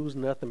 you lose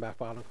nothing by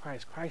following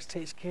Christ. Christ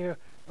takes care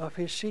of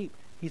his sheep.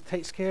 He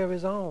takes care of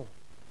his own.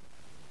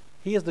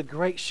 He is the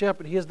great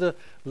shepherd. He is the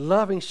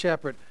loving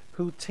shepherd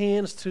who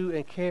tends to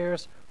and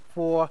cares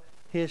for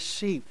his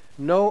sheep.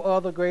 No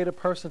other greater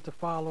person to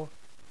follow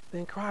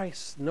than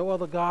Christ. No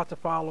other God to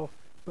follow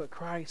but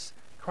Christ.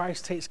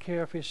 Christ takes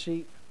care of his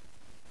sheep.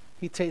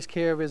 He takes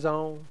care of his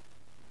own.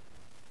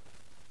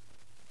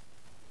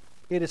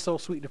 It is so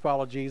sweet to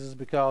follow Jesus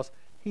because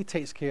he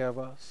takes care of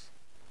us.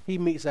 He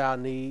meets our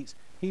needs.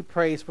 He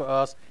prays for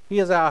us. He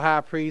is our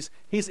high priest.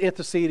 He's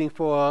interceding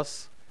for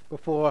us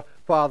before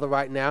Father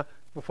right now.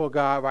 Before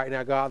God right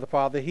now, God the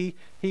Father. He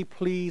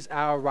pleads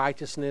our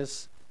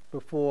righteousness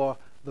before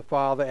the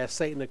Father. As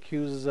Satan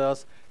accuses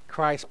us,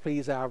 Christ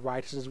pleads our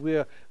righteousness.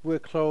 We're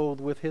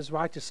clothed with his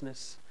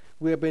righteousness.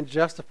 We have been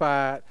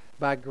justified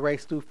by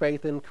grace through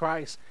faith in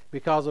Christ.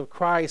 Because of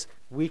Christ,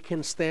 we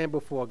can stand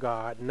before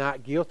God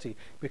not guilty.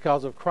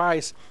 Because of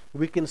Christ,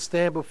 we can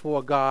stand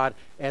before God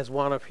as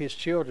one of his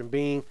children,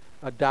 being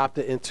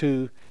adopted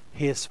into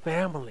his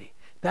family.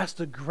 That's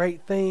the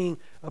great thing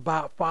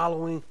about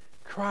following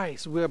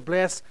Christ. We're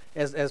blessed,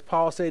 as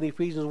Paul said in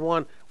Ephesians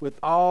 1, with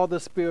all the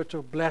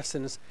spiritual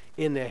blessings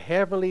in the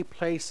heavenly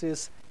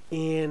places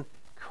in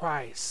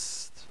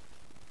Christ.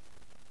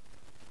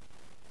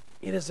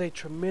 It is a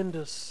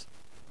tremendous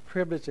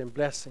privilege and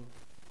blessing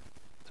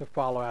to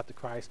follow after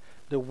Christ.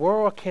 The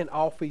world can't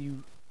offer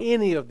you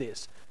any of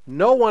this.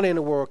 No one in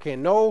the world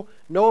can. No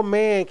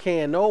man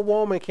can. No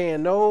woman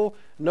can.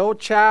 No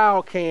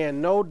child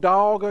can. No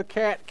dog or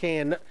cat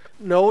can.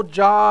 No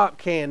job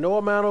can. No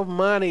amount of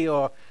money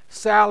or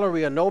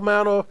salary or no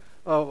amount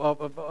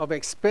of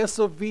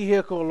expensive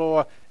vehicle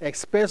or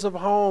expensive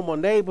home or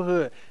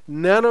neighborhood.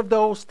 None of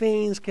those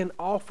things can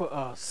offer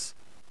us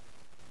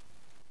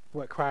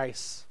what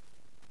Christ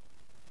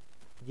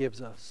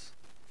gives us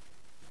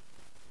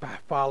by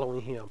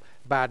following him,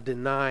 by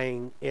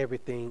denying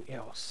everything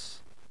else.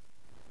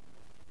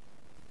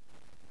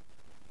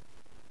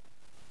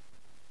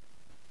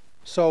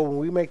 So when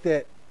we make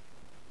that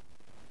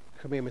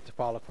commitment to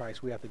follow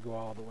Christ, we have to go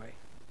all the way.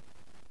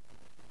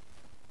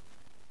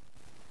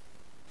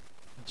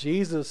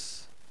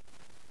 Jesus,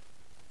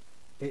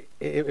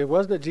 it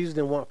wasn't that Jesus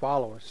didn't want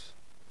followers,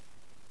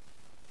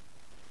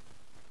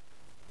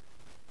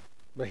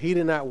 but he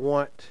did not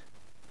want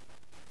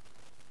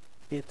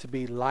it to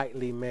be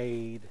lightly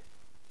made.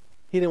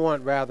 He didn't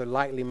want rather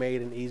lightly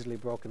made and easily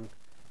broken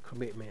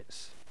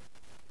commitments.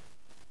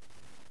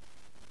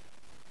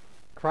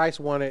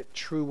 Christ wanted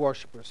true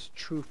worshipers,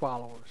 true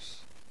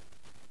followers.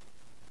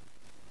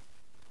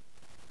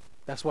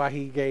 That's why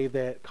he gave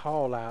that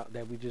call out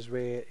that we just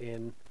read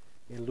in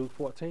Luke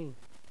 14.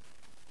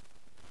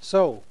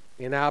 So,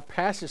 in our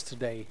passage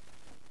today,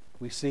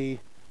 we see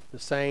the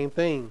same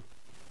thing.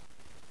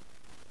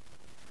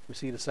 We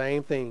see the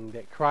same thing,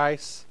 that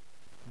Christ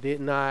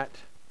did not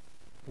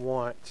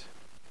want.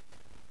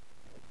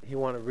 He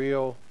wanted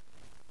real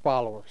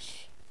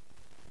followers.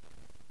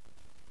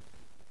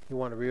 He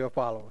wanted real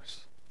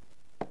followers.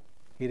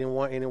 He didn't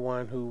want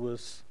anyone who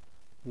was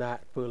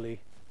not fully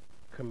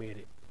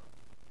committed.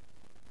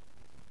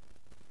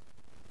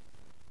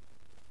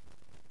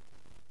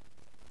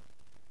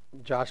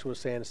 Joshua was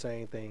saying the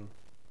same thing.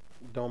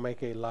 Don't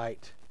make a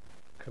light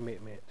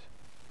commitment.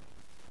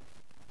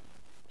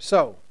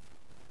 So,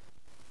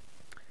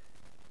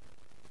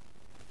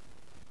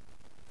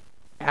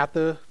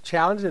 after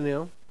challenging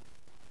them,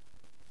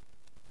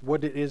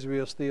 what did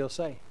Israel still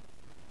say?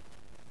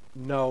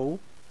 No,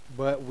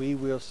 but we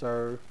will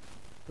serve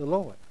the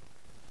Lord.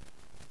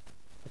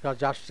 Because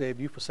Joshua said, if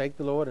you forsake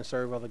the Lord and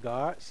serve other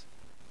gods,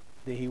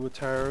 then he will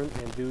turn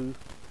and do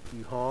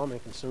you harm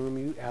and consume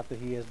you after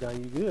he has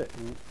done you good.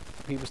 And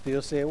people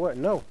still said what?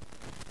 No.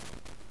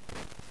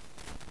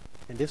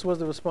 And this was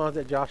the response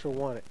that Joshua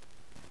wanted.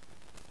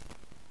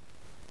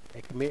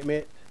 A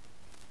commitment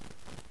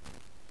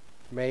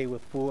made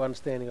with full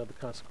understanding of the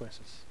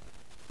consequences.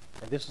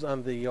 And this was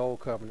under the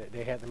old covenant.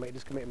 They had to make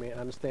this commitment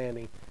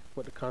understanding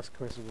what the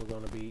consequences were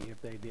going to be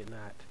if they did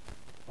not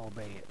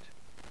obey it.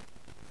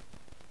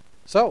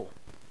 So,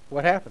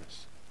 what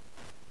happens?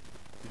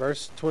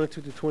 Verse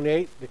 22 to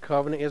 28, the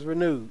covenant is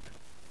renewed.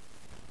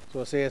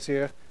 So it says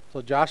here,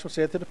 so Joshua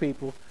said to the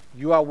people,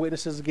 you are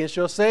witnesses against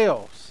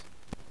yourselves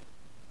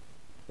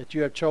that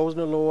you have chosen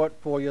the Lord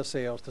for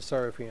yourselves to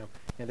serve him.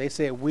 And they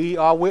said, we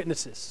are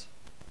witnesses.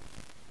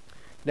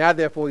 Now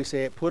therefore, he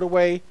said, put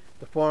away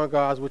the foreign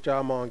gods which are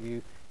among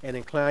you, and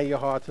incline your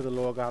heart to the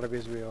Lord God of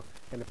Israel.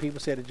 And the people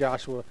said to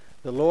Joshua,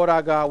 the Lord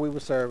our God we will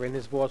serve, and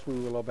his voice we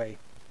will obey.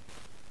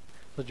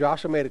 So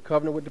Joshua made a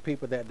covenant with the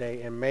people that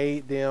day, and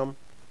made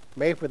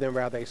for them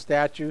a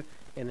statute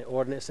and an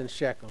ordinance in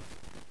Shechem.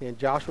 Then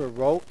Joshua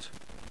wrote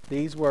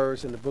these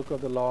words in the book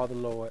of the law of the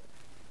Lord,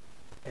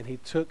 and he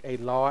took a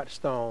large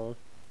stone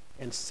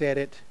and set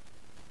it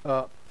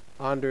up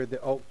under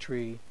the oak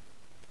tree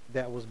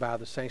that was by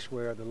the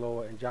sanctuary of the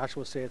Lord. And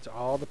Joshua said to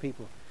all the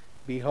people,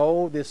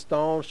 behold, this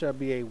stone shall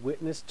be a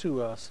witness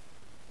to us,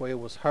 for it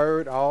was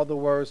heard all the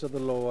words of the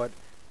Lord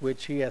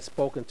which he has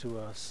spoken to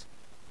us.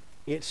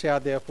 It shall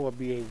therefore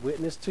be a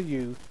witness to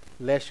you,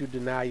 lest you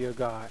deny your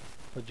God.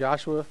 So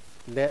Joshua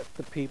let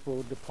the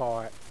people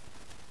depart,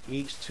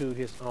 each to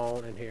his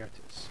own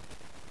inheritance.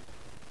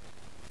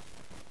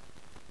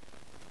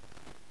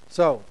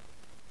 So,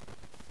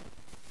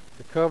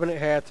 the covenant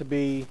had to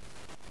be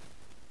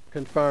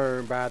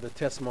confirmed by the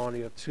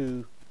testimony of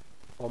two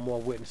or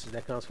more witnesses.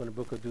 That comes from the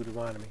book of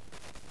Deuteronomy.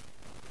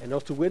 And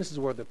those two witnesses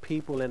were the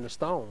people and the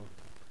stone.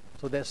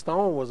 So that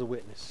stone was a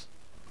witness.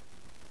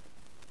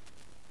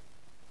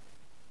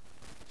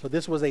 So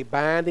this was a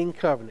binding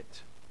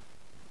covenant.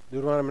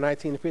 Deuteronomy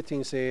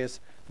 19:15 says,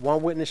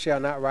 one witness shall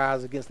not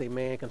rise against a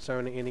man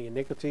concerning any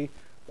iniquity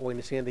or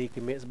any sin that he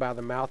commits. By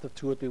the mouth of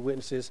two or three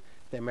witnesses,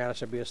 that matter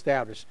shall be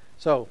established.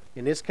 So,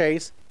 in this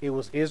case, it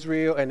was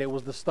Israel and it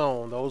was the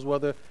stone. Those were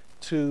the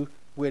two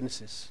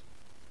witnesses.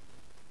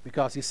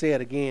 Because he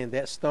said again,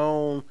 this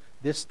stone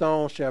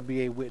shall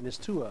be a witness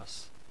to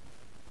us.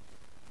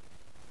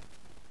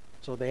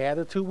 So they had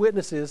the two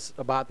witnesses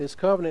about this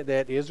covenant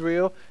that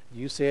Israel,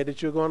 you said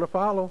that you're going to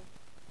follow.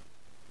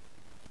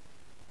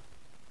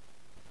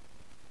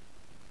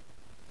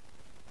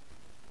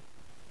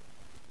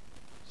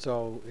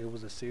 So it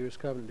was a serious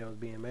covenant that was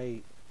being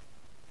made.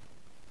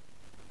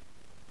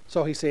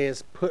 So he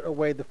says, put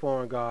away the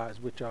foreign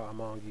gods which are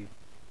among you.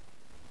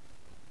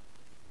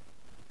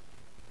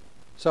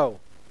 So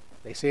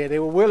they said they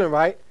were willing,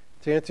 right,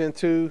 to enter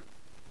into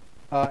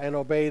and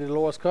obey the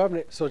Lord's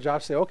covenant. So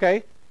Joshua said,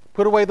 okay,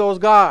 put away those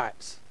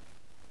gods.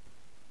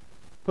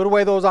 Put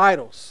away those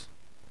idols.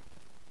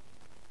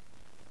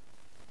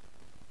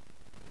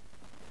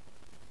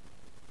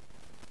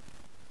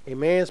 A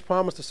man's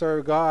promise to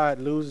serve God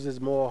loses his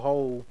moral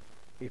hold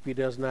if he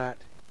does not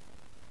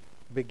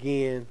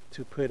begin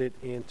to put it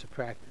into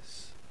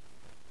practice.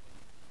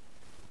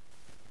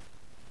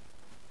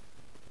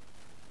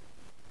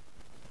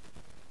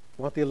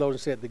 One theologian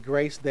said the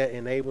grace that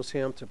enables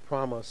him to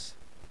promise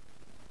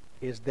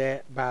is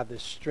that by the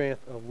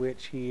strength of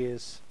which he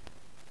is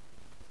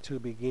to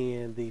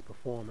begin the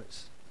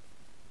performance.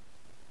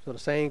 So the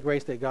same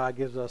grace that God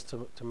gives us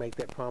to make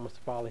that promise to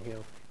follow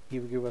him, he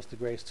will give us the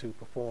grace to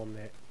perform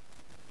that.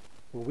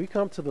 When we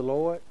come to the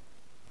Lord,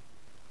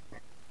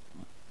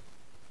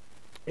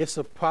 it's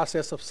a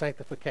process of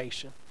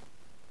sanctification.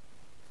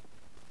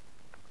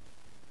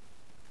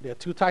 There are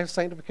two types of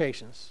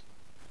sanctifications.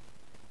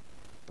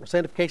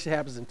 Sanctification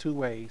happens in two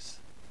ways.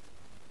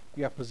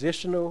 You have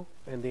positional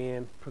and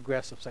then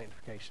progressive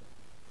sanctification.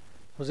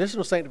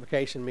 Positional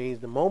sanctification means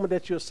the moment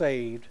that you're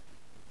saved,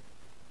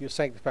 You're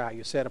sanctified.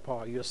 You're set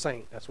apart. You're a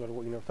saint. That's what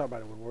talk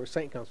about it. Where the word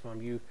saint comes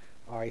from. You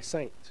are a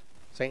saint.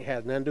 Saint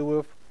has nothing to do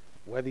with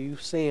whether you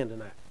sinned or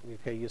not.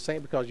 Okay, you're a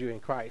saint because you're in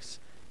Christ.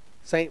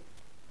 Saint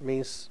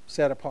means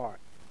set apart.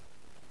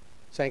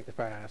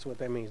 Sanctified. That's what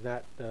that means.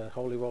 Not the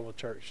Holy Roller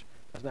Church.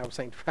 That's not what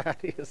sanctified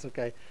is.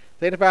 Okay,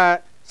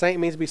 sanctified.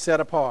 Saint means to be set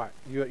apart.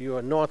 You're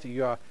anointed.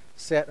 You are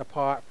set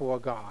apart for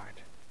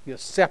God. You're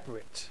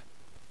separate.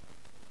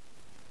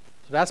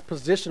 So that's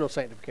positional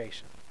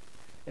sanctification.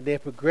 And then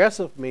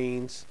progressive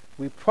means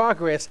we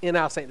progress in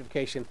our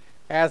sanctification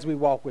as we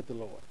walk with the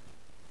Lord.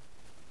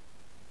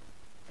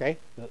 Okay?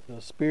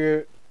 The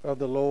Spirit of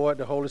the Lord,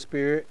 the Holy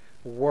Spirit,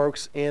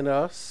 works in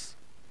us.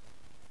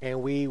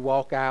 And we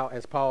walk out,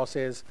 as Paul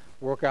says,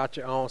 work out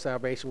your own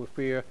salvation with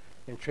fear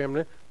and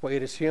trembling. For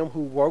it is Him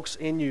who works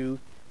in you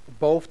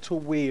both to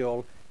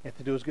will and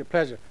to do His good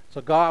pleasure.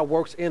 So God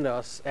works in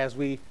us as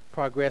we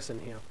progress in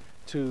Him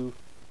to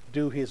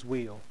do His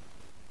will,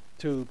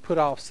 to put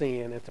off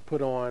sin and to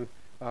put on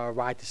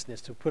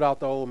righteousness, to put out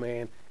the old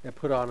man and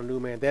put on a new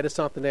man. That is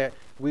something that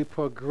we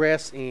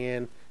progress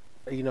in,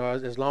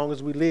 as long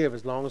as we live,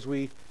 as long as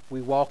we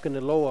walk in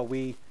the Lord,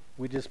 we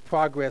just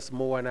progress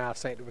more in our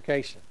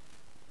sanctification.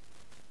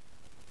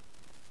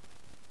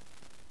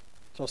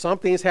 So some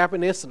things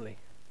happen instantly.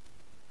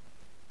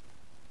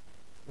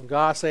 When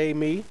God saved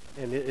me,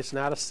 and it's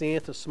not a sin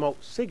to smoke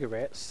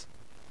cigarettes,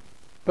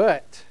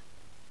 but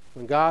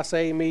when God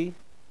saved me,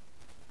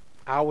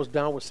 I was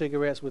done with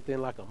cigarettes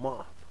within like a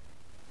month.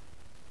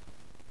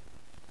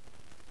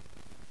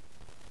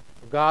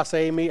 When God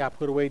saved me, I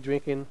put away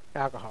drinking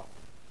alcohol.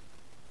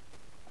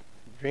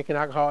 Drinking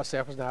alcohol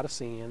itself is not a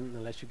sin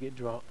unless you get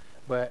drunk,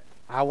 but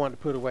I wanted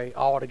to put away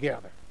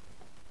altogether.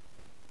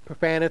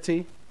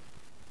 Profanity,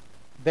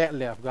 that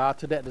left. God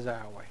took that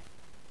desire away.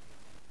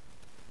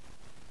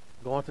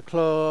 Going to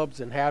clubs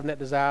and having that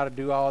desire to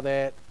do all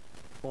that,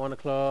 going to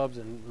clubs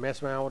and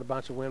mess around with a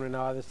bunch of women and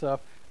all this stuff,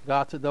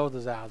 God took those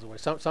desires away.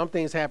 Some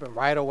things happen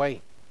right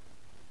away.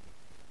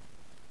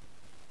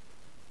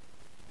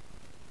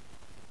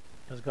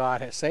 Because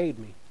God had saved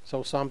me.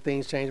 So some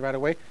things change right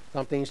away.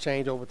 Some things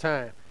change over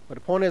time. But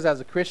the point is, as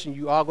a Christian,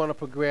 you are going to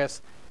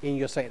progress in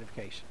your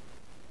sanctification.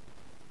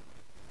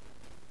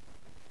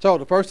 So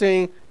the first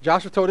thing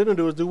Joshua told them to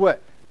do is do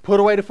what? Put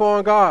away the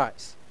foreign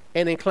gods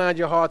and incline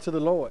your heart to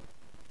the Lord.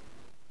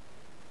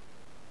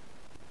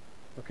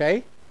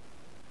 Okay?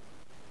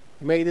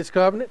 You made this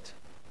covenant.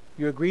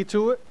 You agreed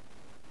to it.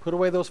 Put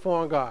away those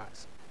foreign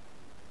gods.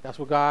 That's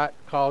what God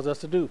calls us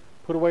to do.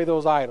 Put away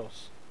those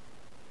idols.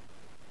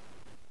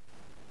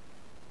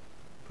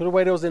 Put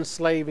away those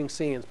enslaving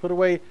sins. Put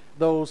away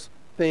those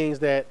things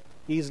that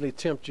easily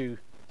tempt you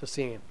to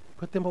sin.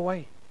 Put them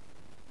away.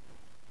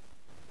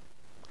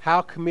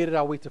 How committed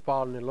are we to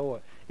following the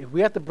Lord? If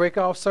we have to break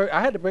off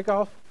I had to break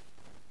off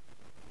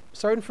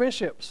certain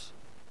friendships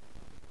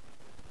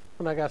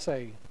when I got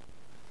saved.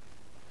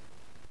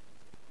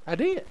 I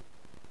did.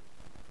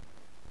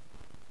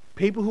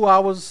 People who I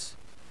was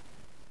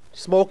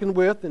smoking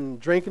with and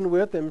drinking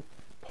with and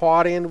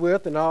partying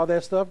with and all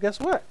that stuff, guess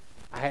what?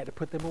 I had to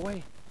put them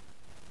away.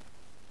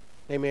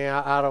 Hey man,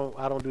 I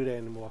don't do that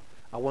anymore.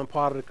 I wasn't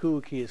part of the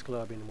cool kids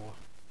club anymore.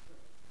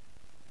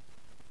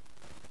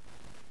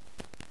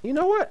 You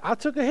know what? I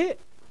took a hit.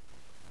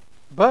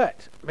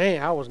 But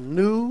man, I was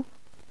new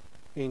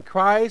in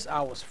Christ.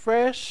 I was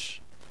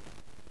fresh.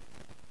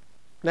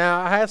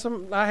 Now I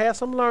had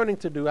some learning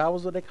to do. I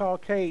was what they call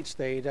cage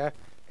stage. I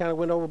kind of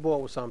went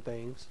overboard with some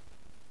things.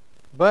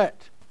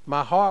 But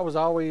my heart was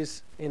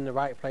always in the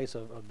right place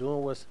of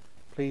doing what's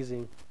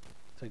pleasing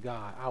to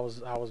God. I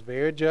was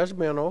very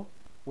judgmental,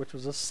 which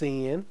was a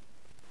sin.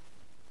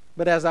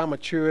 But as I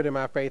matured in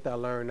my faith, I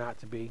learned not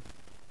to be.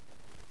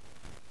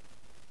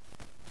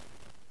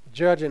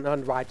 Judging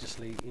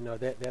unrighteously,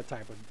 that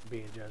type of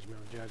being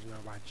judgmental, judging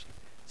unrighteously.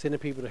 Sending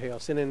people to hell,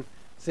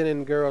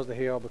 sending girls to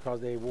hell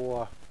because they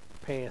wore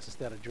pants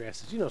instead of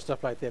dresses.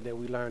 Stuff like that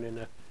we learn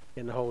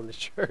in the holiness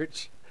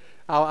church.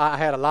 I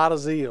had a lot of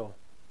zeal.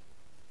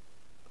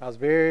 I was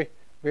very,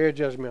 very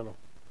judgmental.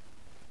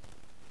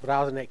 But I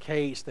was in that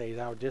cage stage.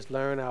 I was just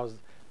learning. I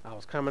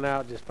was coming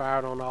out just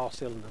firing on all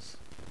cylinders.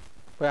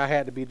 But I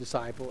had to be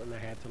discipled and I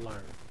had to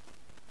learn.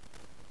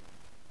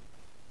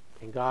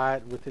 And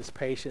God, with His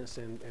patience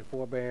and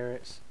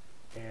forbearance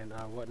and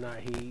whatnot,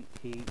 He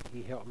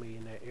helped me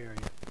in that area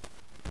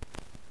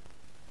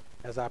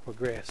as I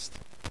progressed.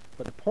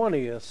 But the point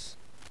is,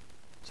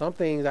 some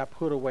things I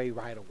put away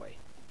right away.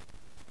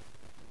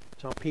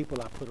 Some people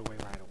I put away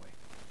right away.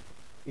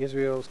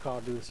 Israel's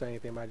called to do the same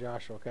thing by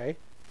Joshua, okay?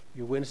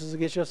 You're witnesses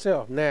against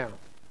yourself. Now,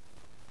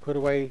 put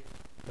away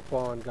the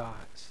foreign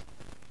gods.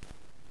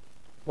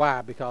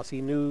 Why? Because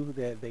he knew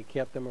that they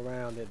kept them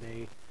around, that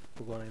they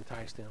were going to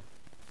entice them.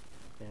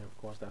 And,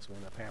 of course, that's what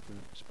ended up happening.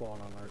 Spoiler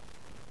alert.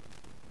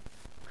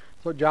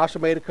 So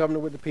Joshua made a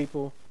covenant with the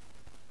people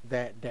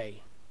that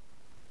day.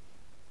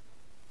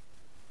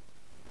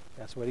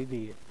 That's what he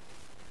did.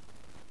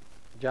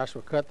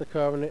 Joshua cut the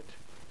covenant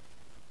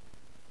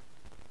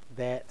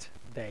that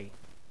day.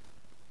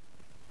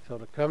 So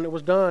the covenant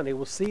was done. It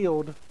was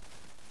sealed,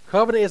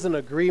 Covenant is an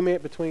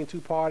agreement between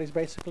two parties,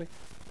 basically.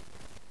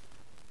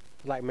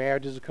 Like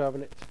marriage is a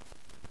covenant.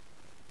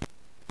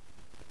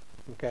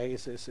 Okay,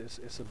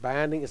 it's a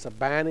binding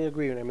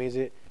agreement. That means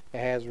it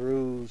has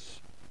rules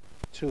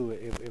to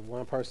it. If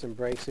one person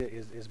breaks it,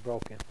 it's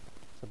broken.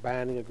 It's a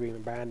binding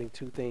agreement, binding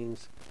two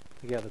things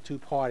together, two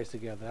parties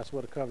together. That's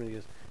what a covenant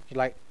is. Just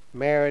like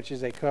marriage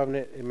is a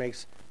covenant, it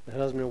makes the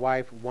husband and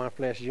wife one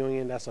flesh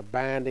union. That's a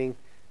binding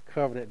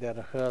covenant that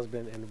a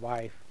husband and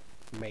wife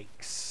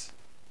makes.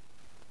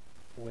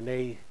 When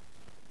they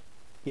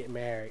get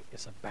married,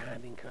 it's a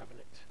binding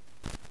covenant.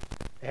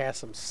 It has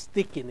some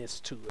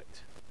stickiness to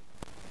it.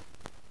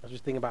 I was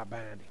just thinking about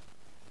binding.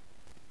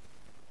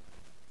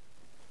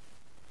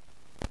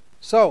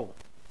 So,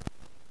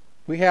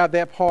 we have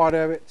that part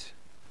of it.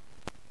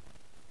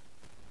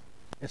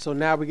 And so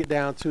now we get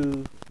down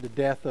to the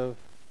death of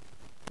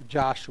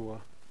Joshua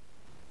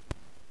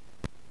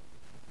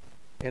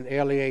and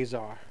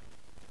Eleazar.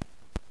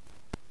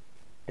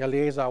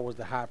 Eleazar was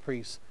the high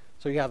priest.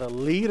 So you have the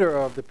leader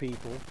of the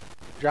people,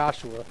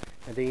 Joshua,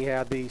 and then you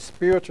have the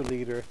spiritual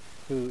leader,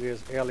 who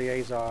is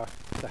Eleazar,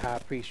 the high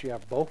priest. You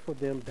have both of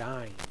them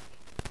dying.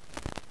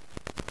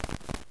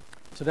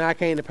 So now it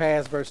came to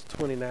pass, verse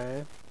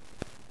 29,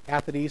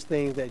 after these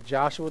things that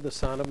Joshua the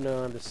son of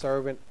Nun, the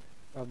servant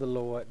of the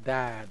Lord,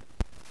 died,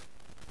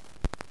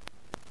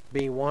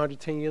 being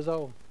 110 years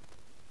old.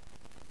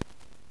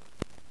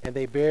 And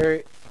they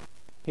buried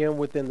him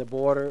within the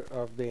border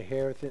of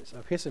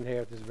his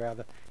inheritance,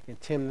 in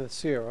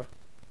Timnath-Serah,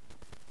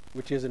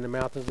 which is in the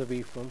mountains of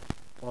Ephraim,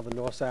 on the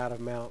north side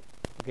of Mount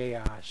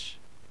Gaash.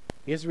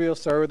 Israel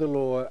served the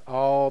Lord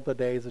all the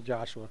days of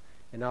Joshua,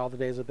 and all the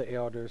days of the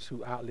elders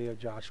who outlived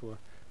Joshua,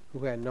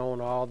 who had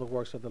known all the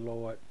works of the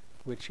Lord,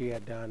 which he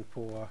had done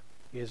for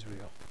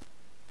Israel.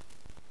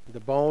 The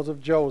bones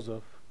of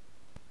Joseph,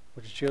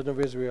 which the children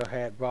of Israel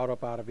had brought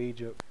up out of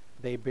Egypt,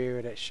 they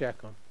buried at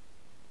Shechem,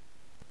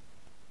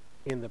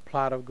 in the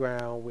plot of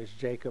ground which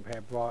Jacob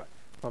had brought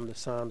from the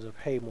sons of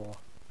Hamor,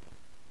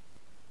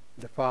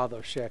 the father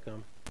of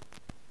Shechem,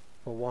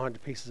 for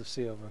 100 pieces of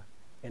silver,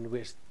 and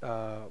which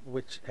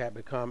had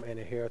become an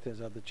inheritance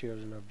of the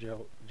children of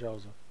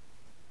Joseph.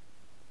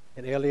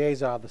 And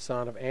Eleazar, the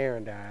son of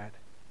Aaron, died.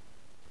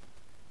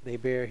 They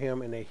buried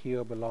him in a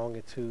hill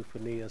belonging to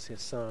Phinehas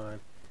his son,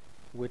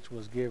 which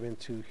was given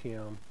to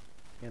him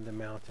in the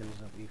mountains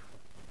of Ephraim.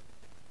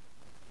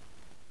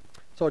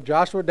 So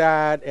Joshua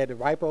died at a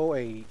ripe old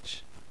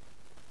age.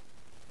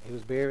 He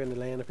was buried in the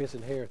land of his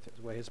inheritance,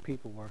 where his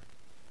people were.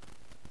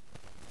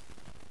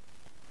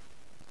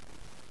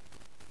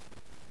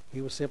 He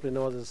was simply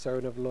known as a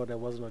servant of the Lord. There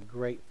wasn't a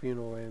great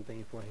funeral or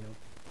anything for him.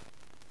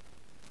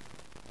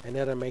 And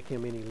that didn't make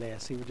him any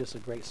less. He was just a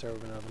great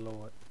servant of the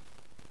Lord.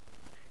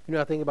 You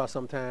know, I think about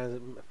sometimes,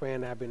 a friend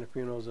and I have been to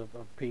funerals of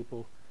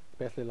people,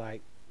 especially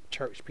like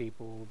church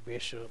people,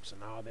 bishops,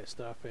 and all that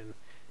stuff. And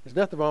there's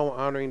nothing wrong with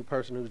honoring the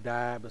person who's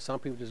died, but some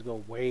people just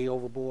go way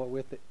overboard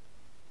with it.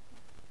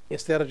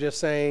 Instead of just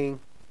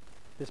saying,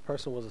 this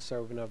person was a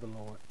servant of the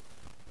Lord.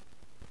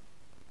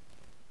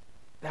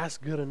 That's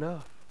good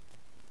enough.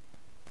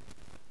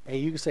 And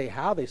you can say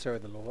how they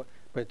serve the Lord,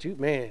 but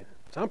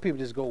some people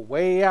just go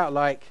way out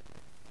like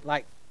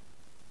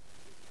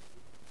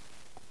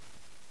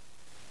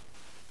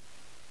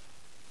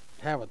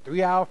have a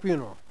 3-hour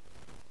funeral.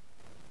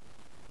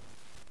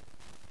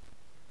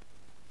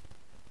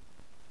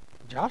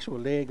 Joshua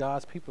led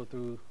God's people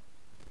through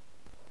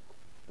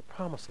the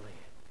promised land.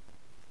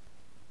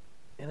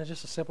 And it's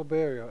just a simple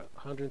burial,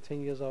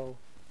 110 years old.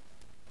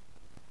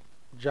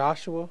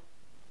 Joshua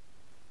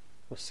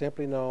was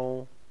simply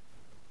known,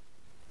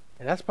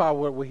 and that's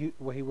probably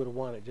what he would have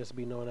wanted, just to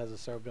be known as a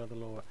servant of the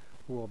Lord,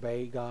 who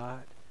obeyed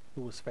God,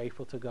 who was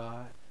faithful to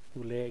God,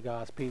 who led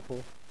God's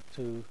people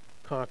to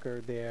conquer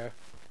their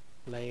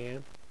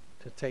land,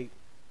 to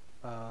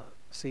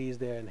seize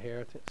their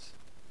inheritance.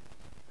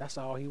 That's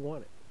all he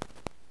wanted.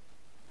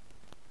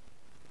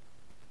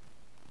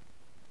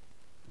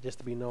 Just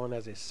to be known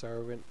as a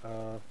servant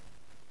of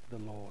the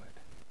Lord.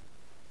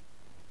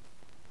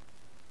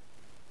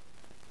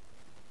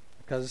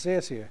 Because it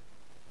says here,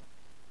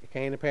 it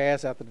came to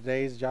pass after the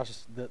days of Joshua,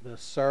 the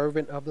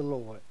servant of the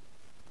Lord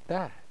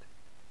died.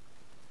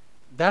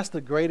 That's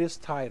the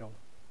greatest title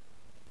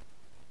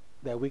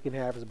that we can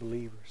have as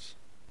believers,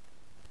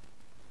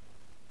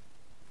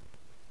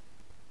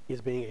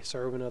 is being a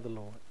servant of the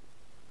Lord.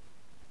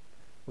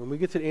 When we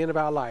get to the end of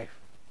our life,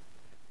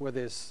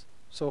 whether it's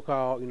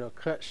so-called,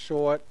 cut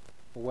short,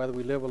 or whether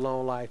we live a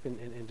long life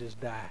and just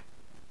die,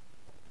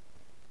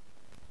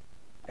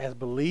 as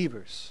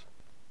believers,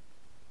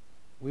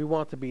 we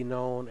want to be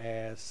known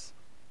as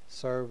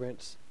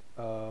servants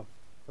of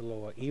the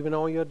Lord. Even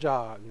on your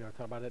job, I talked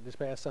about that this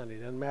past Sunday. It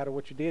doesn't matter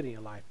what you did in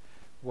your life.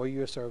 Were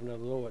you a servant of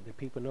the Lord? Did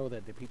people know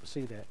that? Did people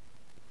see that?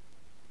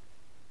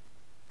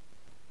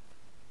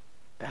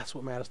 That's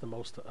what matters the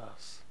most to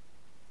us.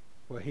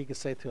 Where he can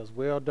say to us,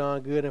 well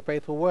done, good and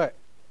faithful what?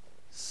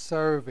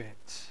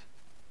 Servant.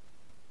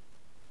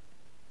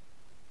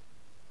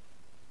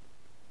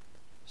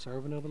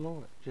 Servant of the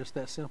Lord. Just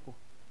that simple.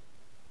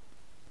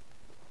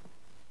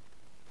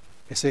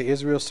 It said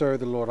Israel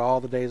served the Lord all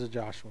the days of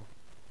Joshua.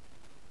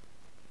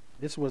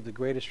 This was the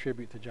greatest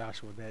tribute to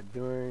Joshua, that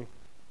during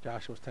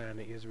Joshua's time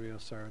that Israel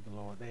served the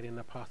Lord. They didn't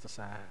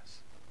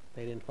apostatize.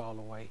 They didn't fall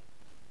away.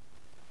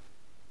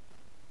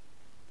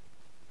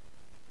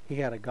 He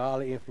had a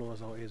godly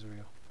influence on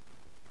Israel.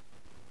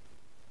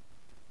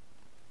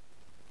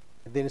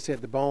 And then it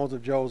said the bones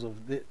of Joseph.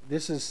 That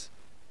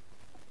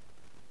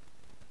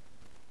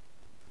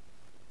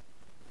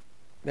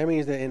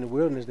means that in the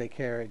wilderness they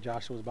carried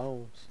Joshua's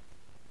bones.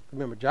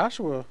 Remember,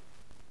 Joseph,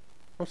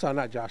 my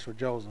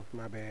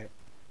bad.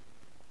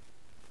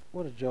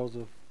 What is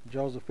Joseph?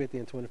 Joseph 50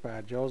 and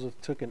 25. Joseph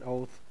took an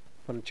oath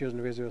from the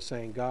children of Israel,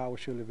 saying, God will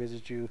surely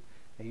visit you,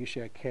 and you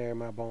shall carry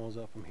my bones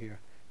up from here.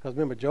 Because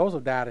remember,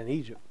 Joseph died in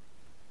Egypt.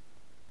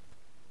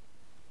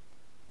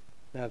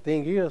 Now the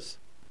thing is,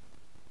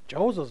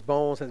 Joseph's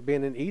bones has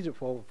been in Egypt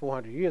for over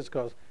 400 years,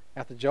 because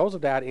after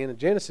Joseph died in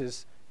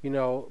Genesis,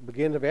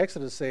 beginning of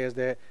Exodus says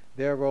that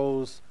there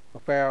arose a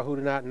Pharaoh who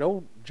did not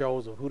know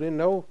Joseph, who didn't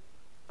know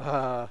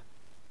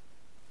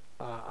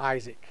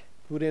Isaac,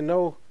 who didn't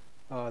know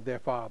their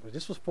father.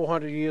 This was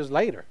 400 years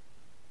later.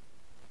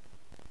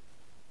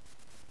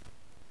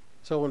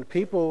 So when the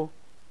people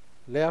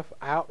left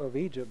out of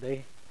Egypt,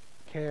 they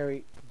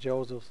carried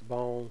Joseph's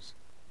bones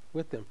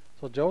with them.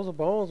 So Joseph's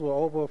bones were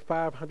over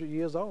 500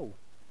 years old.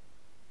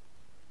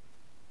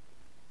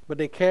 But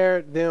they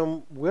carried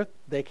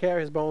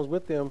his bones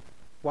with them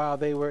while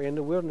they were in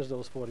the wilderness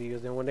those 40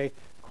 years. And when they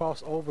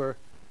crossed over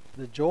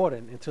the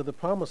Jordan into the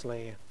promised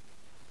land,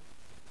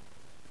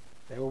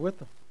 they were with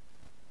them.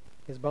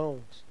 His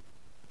bones.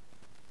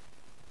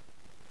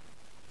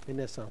 Isn't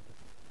that something?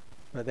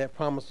 But that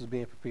promise was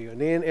being fulfilled.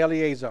 And then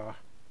Eleazar.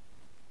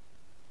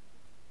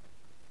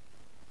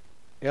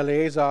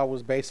 Eleazar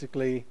was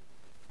basically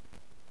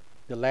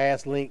the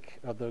last link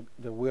of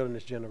the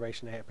wilderness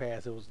generation that had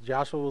passed. It was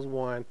Joshua was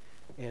one,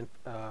 and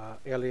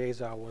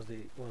Eleazar was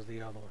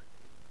the other one.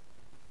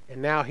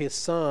 And now his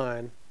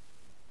son,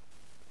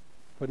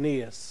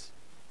 Phinehas,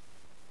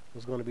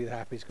 was going to be the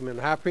high priest.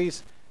 The high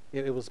priest,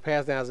 it was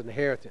passed down as an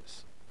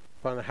inheritance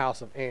from the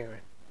house of Aaron.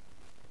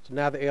 So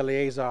now that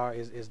Eleazar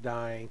is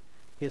dying,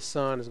 his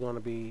son is going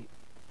to be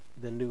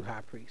the new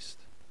high priest.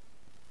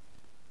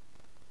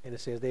 And it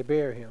says they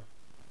bury him.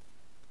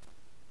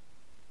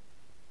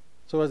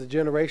 So as the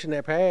generation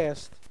that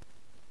passed,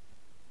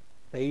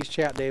 they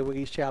were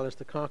each challenged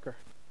to conquer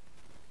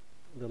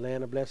the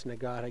land of blessing that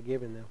God had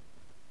given them.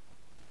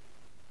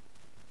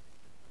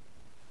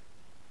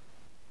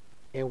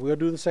 And we'll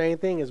do the same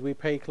thing as we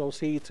pay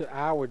close heed to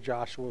our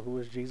Joshua, who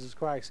is Jesus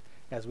Christ.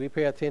 As we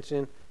pay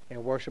attention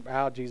and worship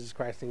our Jesus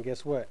Christ, and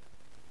guess what?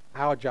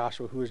 Our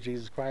Joshua, who is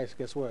Jesus Christ,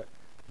 guess what?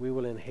 We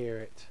will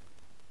inherit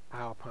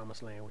our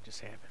promised land, which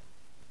is heaven.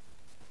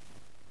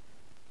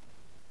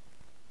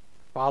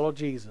 Follow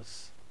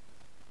Jesus.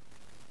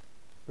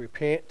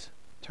 Repent,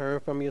 turn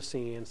from your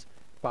sins,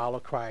 follow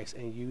Christ,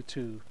 and you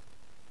too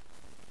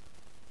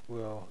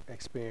will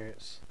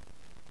experience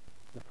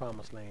the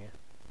promised land,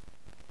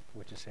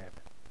 which is heaven.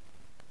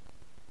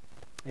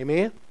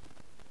 Amen?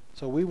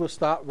 So we will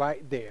stop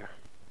right there.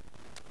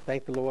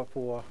 Thank the Lord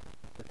for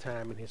the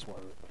time in His Word.